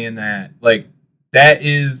fucking money in that. Like, that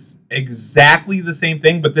is exactly the same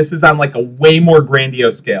thing, but this is on like a way more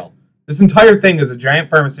grandiose scale. This entire thing is a giant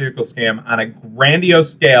pharmaceutical scam on a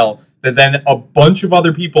grandiose scale that then a bunch of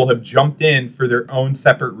other people have jumped in for their own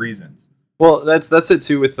separate reasons. Well, that's it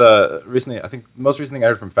too. With recently, I think the most recent thing I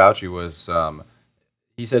heard from Fauci was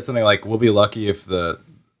he said something like, "We'll be lucky if the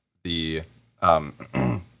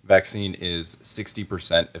vaccine is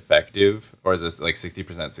 60% effective, or is this like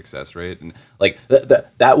 60% success rate?" And like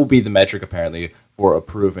that will be the metric apparently for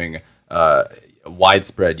approving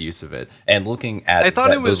widespread use of it. And looking at I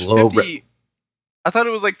thought it was 50. I thought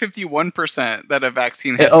it was like 51% that a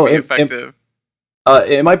vaccine has to be effective.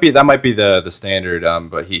 It might be the standard,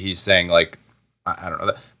 but he's saying like I don't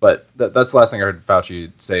know, but that's the last thing I heard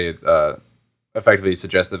Fauci say. Effectively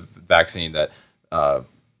suggest the vaccine that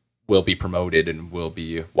will be promoted and will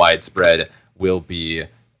be widespread will be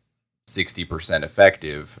 60%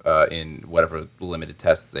 effective in whatever limited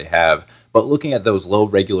tests they have. But looking at those low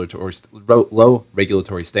regulatory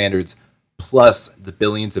standards, plus the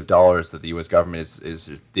billions of dollars that the U.S. government is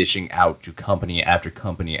just dishing out to company after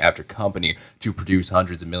company after company to produce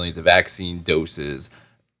hundreds of millions of vaccine doses.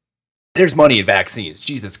 There's money in vaccines.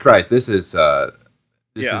 Jesus Christ, this is a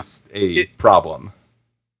problem.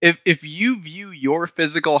 If you view your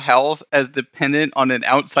physical health as dependent on an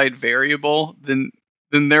outside variable, then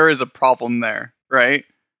there is a problem there, right?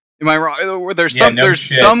 Am I wrong? There's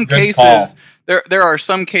some cases. There are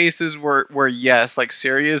some cases where yes, like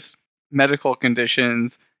serious medical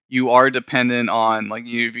conditions, you are dependent on, like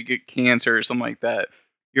if you get cancer or something like that,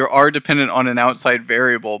 you are dependent on an outside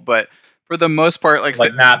variable. But for the most part, like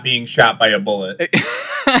not being shot by a bullet, it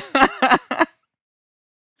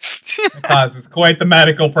causes quite the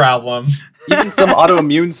medical problem. Even some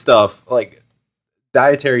autoimmune stuff, like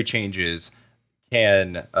dietary changes,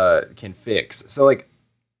 can fix. So like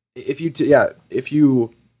if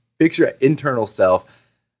you fix your internal self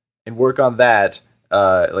and work on that,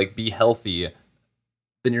 like be healthy,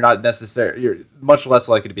 then you're much less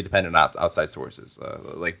likely to be dependent on outside sources,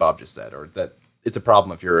 like Bob just said, or that it's a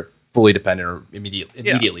problem if you're fully dependent or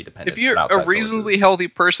immediately dependent. If you're a reasonably healthy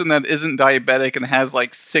person that isn't diabetic and has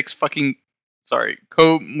like 6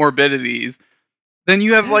 comorbidities, then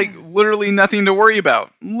you have like literally nothing to worry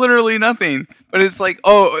about. Literally nothing. But it's like,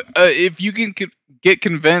 if you can get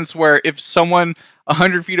convinced where if someone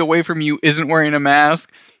 100 feet away from you isn't wearing a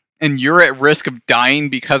mask and you're at risk of dying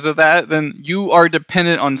because of that, then you are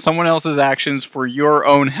dependent on someone else's actions for your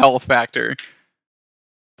own health factor.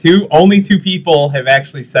 Only 2 people have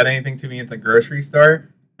actually said anything to me at the grocery store,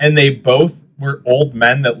 and they both were old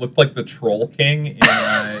men that looked like the Troll King in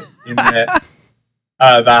The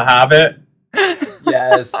Hobbit.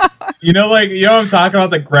 Yes. You know what I'm talking about?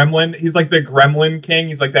 The Gremlin. He's like the Gremlin King.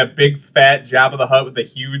 He's like that big fat Jabba the Hutt with the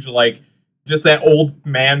huge, like, just that old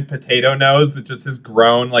man potato nose that just has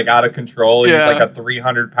grown like out of control. He's like a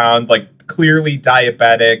 300-pound, like clearly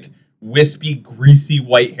diabetic, wispy, greasy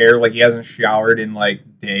white hair, like he hasn't showered in like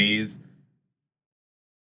days.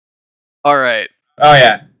 All right. Oh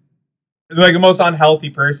yeah, like the most unhealthy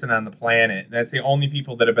person on the planet. That's the only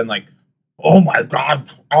people that have been like, oh my god,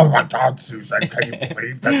 Susan, can you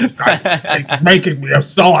believe that this guy is making me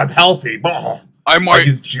so unhealthy? Like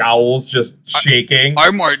his jowls just shaking.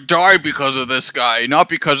 I might die because of this guy, not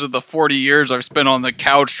because of the 40 years I've spent on the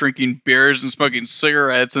couch drinking beers and smoking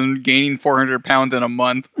cigarettes and gaining 400 pounds in a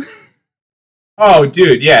month. Oh,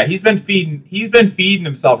 dude, yeah, he's been feeding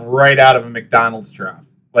himself right out of a McDonald's trough.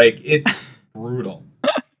 Like, it's brutal.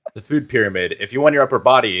 The food pyramid. If you want your upper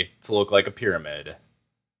body to look like a pyramid.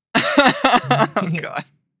 Oh, God.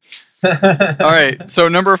 All right, so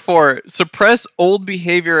number 4, suppress old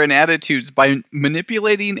behavior and attitudes by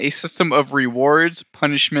manipulating a system of rewards,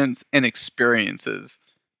 punishments, and experiences.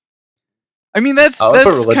 I mean, that's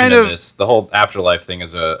kind of this. The whole afterlife thing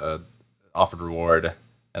is a offered reward,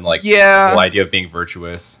 and like the whole idea of being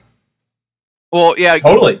virtuous. Well, yeah,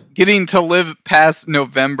 totally. Getting to live past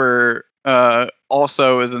November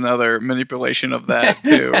also is another manipulation of that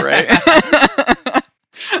too, right?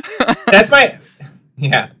 That's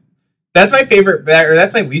my favorite, or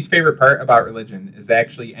that's my least favorite part about religion, is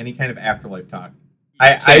actually any kind of afterlife talk.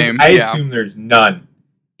 I assume there's none.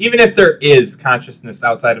 Even if there is consciousness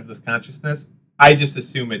outside of this consciousness, I just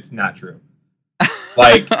assume it's not true.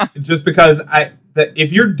 Like, just because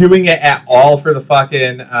if you're doing it at all for the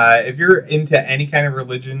fucking, if you're into any kind of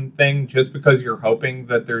religion thing, just because you're hoping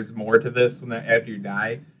that there's more to this after you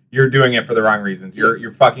die, you're doing it for the wrong reasons.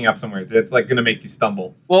 You're fucking up somewhere. It's like going to make you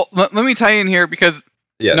stumble. Well, let me tie in here because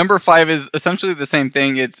number 5 is essentially the same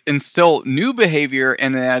thing. It's instill new behavior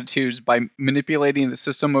and attitudes by manipulating the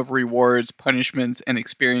system of rewards, punishments, and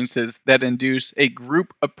experiences that induce a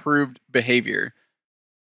group-approved behavior.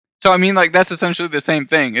 So, I mean, like, that's essentially the same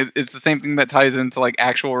thing. It's the same thing that ties into, like,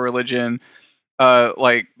 actual religion,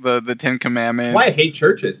 like the Ten Commandments. Why I hate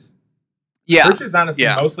churches. Yeah. Churches, honestly,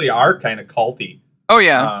 mostly are kind of culty. Oh,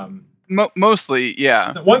 yeah. Mostly,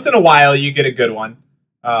 yeah. So once in a while, you get a good one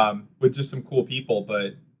with just some cool people,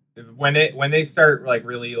 but when they start, like,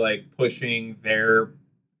 really, like, pushing their...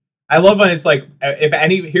 I love when it's like, if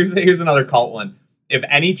any... Here's another cult one. If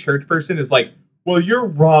any church person is like, well, you're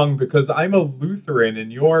wrong because I'm a Lutheran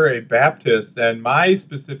and you're a Baptist and my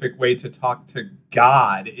specific way to talk to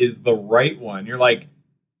God is the right one. You're like,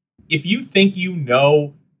 if you think you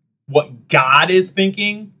know what God is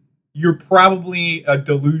thinking, you're probably a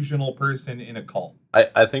delusional person in a cult.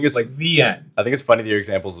 I think it's like the end. I think it's funny that your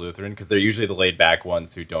example's Lutheran because they're usually the laid back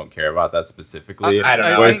ones who don't care about that specifically. I don't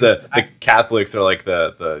know. Whereas the Catholics are like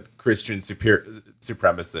the Christian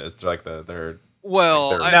supremacists. They're like they're.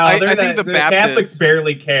 Well, I think the Baptists, Catholics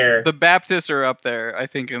barely care. The Baptists are up there, I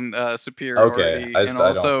think, in superiority and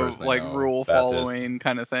also like rule following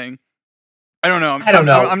kind of thing. I don't know. I don't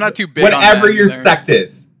know. I'm not too big. Whatever on that your either. sect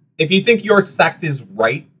is, if you think your sect is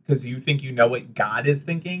right because you think you know what God is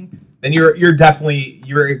thinking, then you're definitely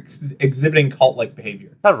exhibiting cult-like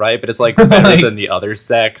behavior. Not right, but it's like better than the other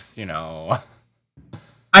sects, you know.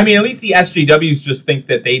 I mean, at least the SJWs just think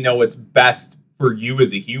that they know what's best for you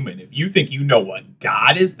as a human. If you think you know what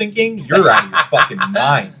God is thinking, you're out of your fucking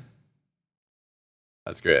mind.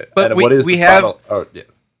 That's great. But what is we the have final... Oh, yeah.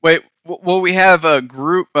 Wait, well, we have a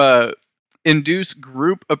group induce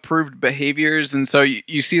group approved behaviors, and so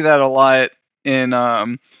you see that a lot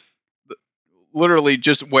in literally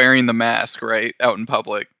just wearing the mask right out in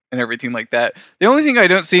public and everything like that. The only thing I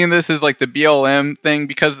don't see in this is like the BLM thing,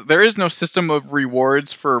 because there is no system of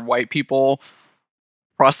rewards for white people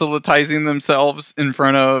proselytizing themselves in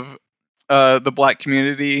front of the black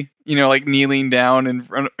community, you know, like kneeling down in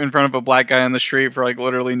front of a black guy on the street for like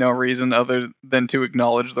literally no reason other than to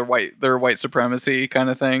acknowledge their white supremacy kind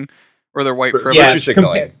of thing, or their white privilege.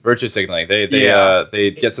 Virtue signaling.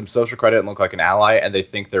 They get some social credit and look like an ally, and they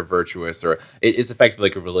think they're virtuous, or it's effectively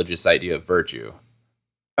like a religious idea of virtue.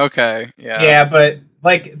 Okay. Yeah. Yeah, but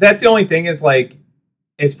like that's the only thing is like,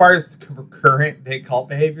 as far as current day cult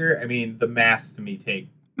behavior, I mean, the masks to me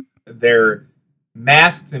they're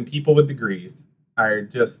masks and people with degrees are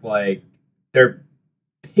just like, they're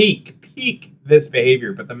peak this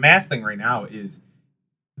behavior. But the mask thing right now is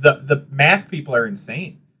the mask people are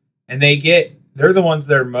insane, and they're the ones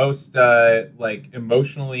that are most like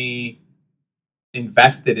emotionally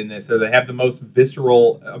invested in this, or they have the most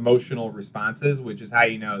visceral emotional responses, which is how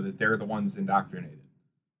you know that they're the ones indoctrinated.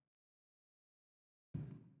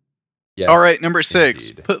 Yes, all right, number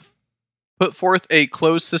 6. Put forth a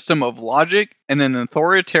closed system of logic and an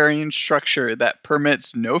authoritarian structure that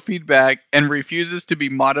permits no feedback and refuses to be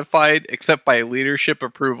modified except by leadership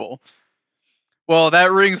approval. Well,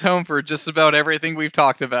 that rings home for just about everything we've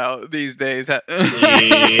talked about these days.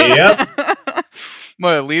 Yep.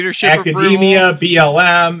 My leadership academia, approval.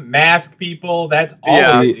 BLM, mask people, that's all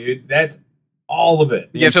of it, dude. That's all of it.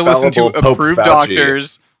 You have to listen to approved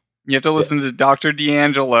doctors. You have to listen to Dr.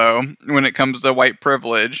 D'Angelo when it comes to white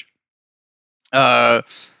privilege.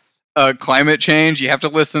 Climate change. You have to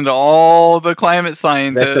listen to all the climate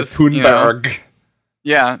scientists. Greta Thunberg. You know?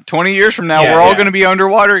 Yeah, 20 years from now, we're all going to be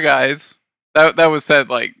underwater, guys. That was said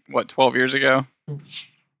like 12 years ago.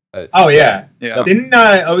 Oh yeah. Didn't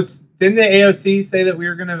the AOC say that we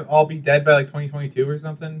were gonna all be dead by like 2022 or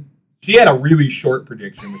something? She had a really short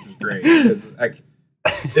prediction, which is great because like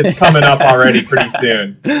it's coming up already pretty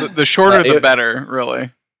soon. The shorter, the better,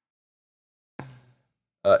 really.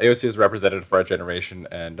 AOC is representative for our generation,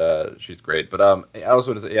 and she's great. But I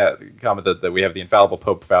also want to say, comment that we have the infallible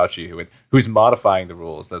Pope Fauci, who's modifying the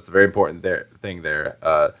rules. That's a very important thing there.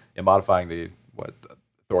 In modifying the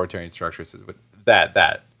authoritarian structures,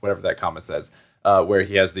 that whatever that comment says, where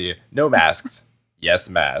he has the no masks, yes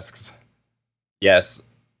masks, yes,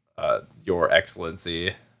 Your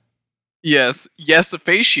Excellency, yes,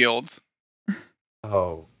 face shields.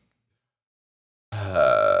 Oh.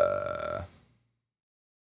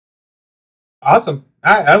 Awesome.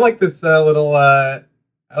 I like this little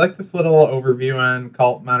overview on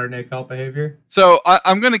modern day cult behavior. So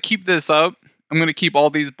I'm gonna keep this up I'm gonna keep all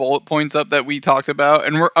these bullet points up that we talked about,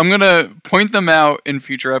 and I'm gonna point them out in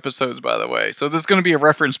future episodes. By the way, so this is gonna be a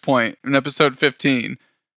reference point in episode 15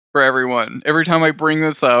 for everyone. Every time I bring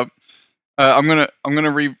this up, I'm gonna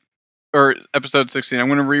or episode 16. I'm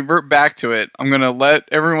gonna revert back to it. I'm gonna let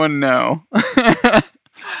everyone know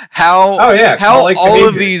how all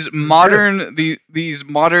of these modern these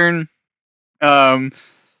modern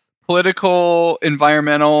political,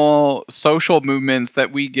 environmental, social movements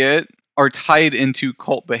that we get are tied into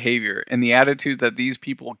cult behavior and the attitudes that these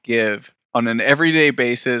people give on an everyday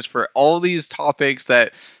basis for all these topics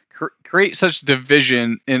that create such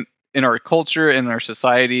division in our culture, in our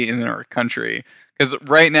society, and in our country. Because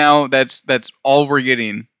right now, that's all we're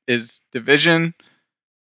getting is division,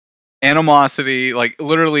 animosity, like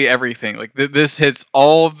literally everything. Like this hits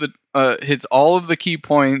all of the key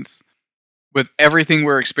points with everything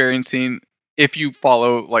we're experiencing if you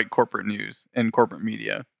follow like corporate news and corporate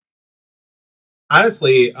media.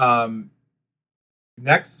 Honestly,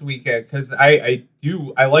 next week, because I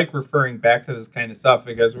like referring back to this kind of stuff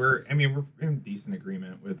because we're in decent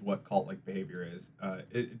agreement with what cult-like behavior is.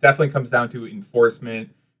 It definitely comes down to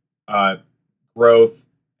enforcement, growth,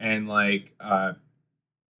 and like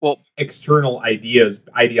external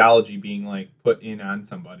ideology being like put in on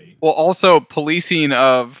somebody. Well, also policing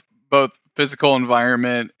of both physical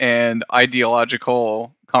environment and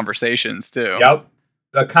ideological conversations too. Yep.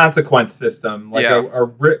 A consequence system, like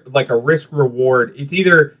a risk reward. It's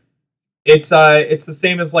either it's the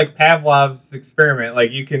same as like Pavlov's experiment.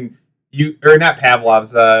 Like or not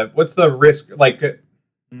Pavlov's. What's the risk? Like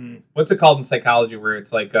what's it called in psychology? Where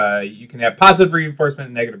it's like you can have positive reinforcement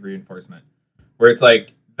and negative reinforcement. Where it's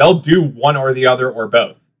like they'll do one or the other or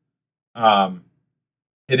both.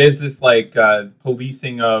 It is this like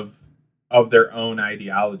policing of their own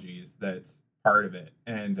ideologies that's part of it,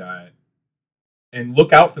 and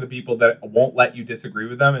look out for the people that won't let you disagree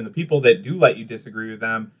with them, and the people that do let you disagree with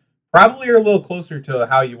them probably are a little closer to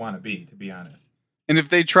how you want to be honest. And if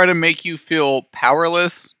they try to make you feel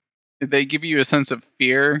powerless, if they give you a sense of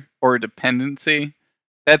fear or dependency,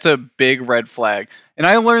 that's a big red flag. And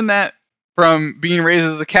I learned that from being raised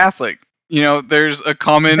as a Catholic. You know, there's a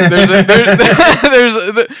common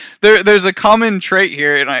there's a common trait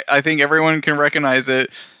here, and I think everyone can recognize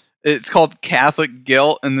it. It's called Catholic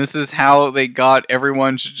guilt, and this is how they got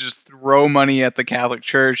everyone to just throw money at the Catholic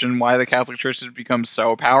Church and why the Catholic Church has become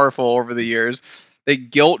so powerful over the years. They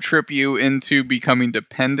guilt trip you into becoming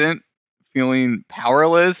dependent, feeling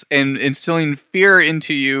powerless, and instilling fear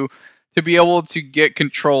into you to be able to get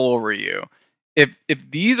control over you. If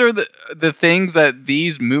these are the things that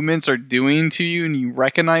these movements are doing to you and you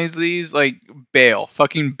recognize these, like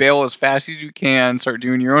fucking bail as fast as you can, start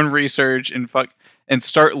doing your own research and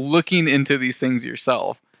start looking into these things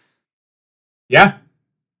yourself. Yeah,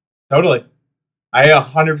 totally. I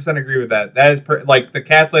 100% agree with that. That is like the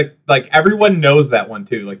Catholic, like everyone knows that one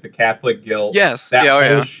too. Like the Catholic guilt. Yes. That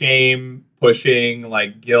whole shame, pushing,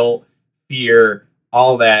 like guilt, fear,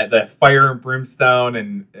 all that, the fire and brimstone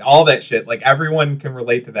and all that shit. Like everyone can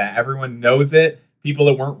relate to that. Everyone knows it. People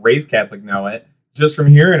that weren't raised Catholic know it just from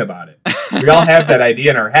hearing about it. We all have that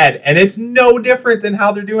idea in our head, and it's no different than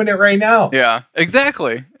how they're doing it right now. Yeah,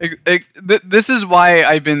 exactly. This is why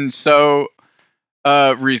I've been so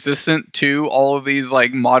resistant to all of these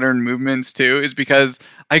like modern movements too, is because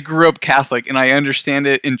I grew up Catholic and I understand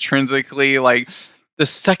it intrinsically. Like the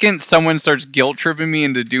second someone starts guilt tripping me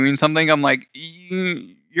into doing something, I'm like,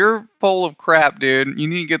 you're full of crap, dude. You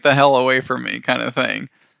need to get the hell away from me, kind of thing.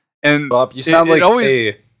 And Bob, you sound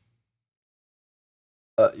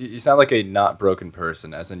you sound like a not broken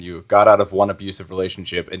person, as in you got out of one abusive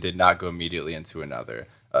relationship and did not go immediately into another.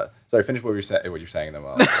 Sorry, finish what you're saying, then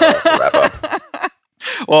I'll wrap up.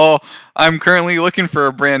 Well, I'm currently looking for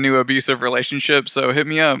a brand new abusive relationship, so hit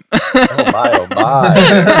me up. Oh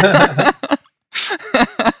my.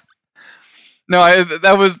 No,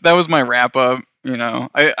 that was my wrap up. You know,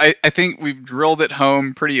 I think we've drilled it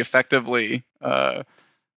home pretty effectively.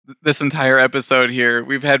 This entire episode here,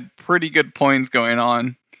 we've had pretty good points going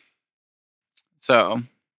on. So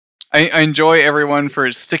I enjoy everyone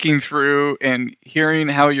for sticking through and hearing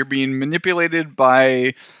how you're being manipulated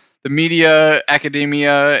by the media,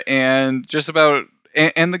 academia, and just about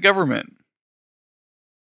and the government.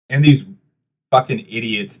 And these fucking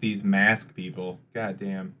idiots, these mask people. God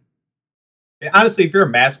damn. Honestly, if you're a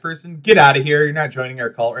mask person, get out of here. You're not joining our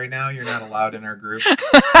cult right now. You're not allowed in our group.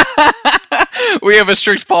 We have a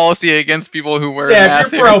strict policy against people who wear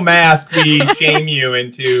masks. If you're pro-mask, we shame you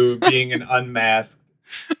into being an unmasked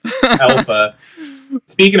alpha.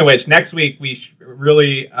 Speaking of which, next week we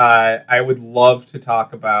really, I would love to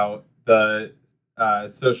talk about the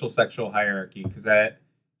social sexual hierarchy, because that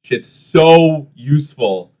shit's so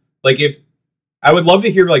useful. Like, if I would love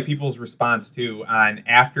to hear like people's response too on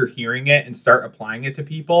after hearing it and start applying it to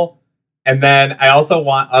people. And then I also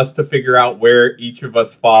want us to figure out where each of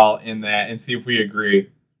us fall in that and see if we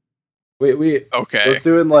agree. We Okay. Let's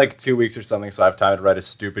do it in like 2 weeks or something, so I have time to write a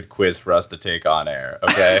stupid quiz for us to take on air.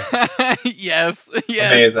 Okay. Yes.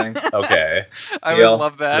 Amazing. Okay. I Deal. would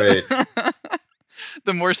love that. Great.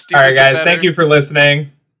 The more stupid. All right, guys. the Thank better. you for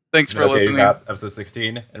listening. Thanks for Okay, listening. you got episode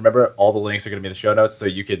 16. And remember, all the links are going to be in the show notes, so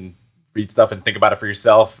you can read stuff and think about it for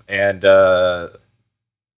yourself and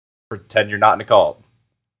pretend you're not in a cult.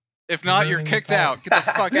 If not, you're kicked out. Get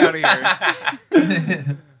the fuck out of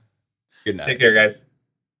here. Good night. Take care, guys.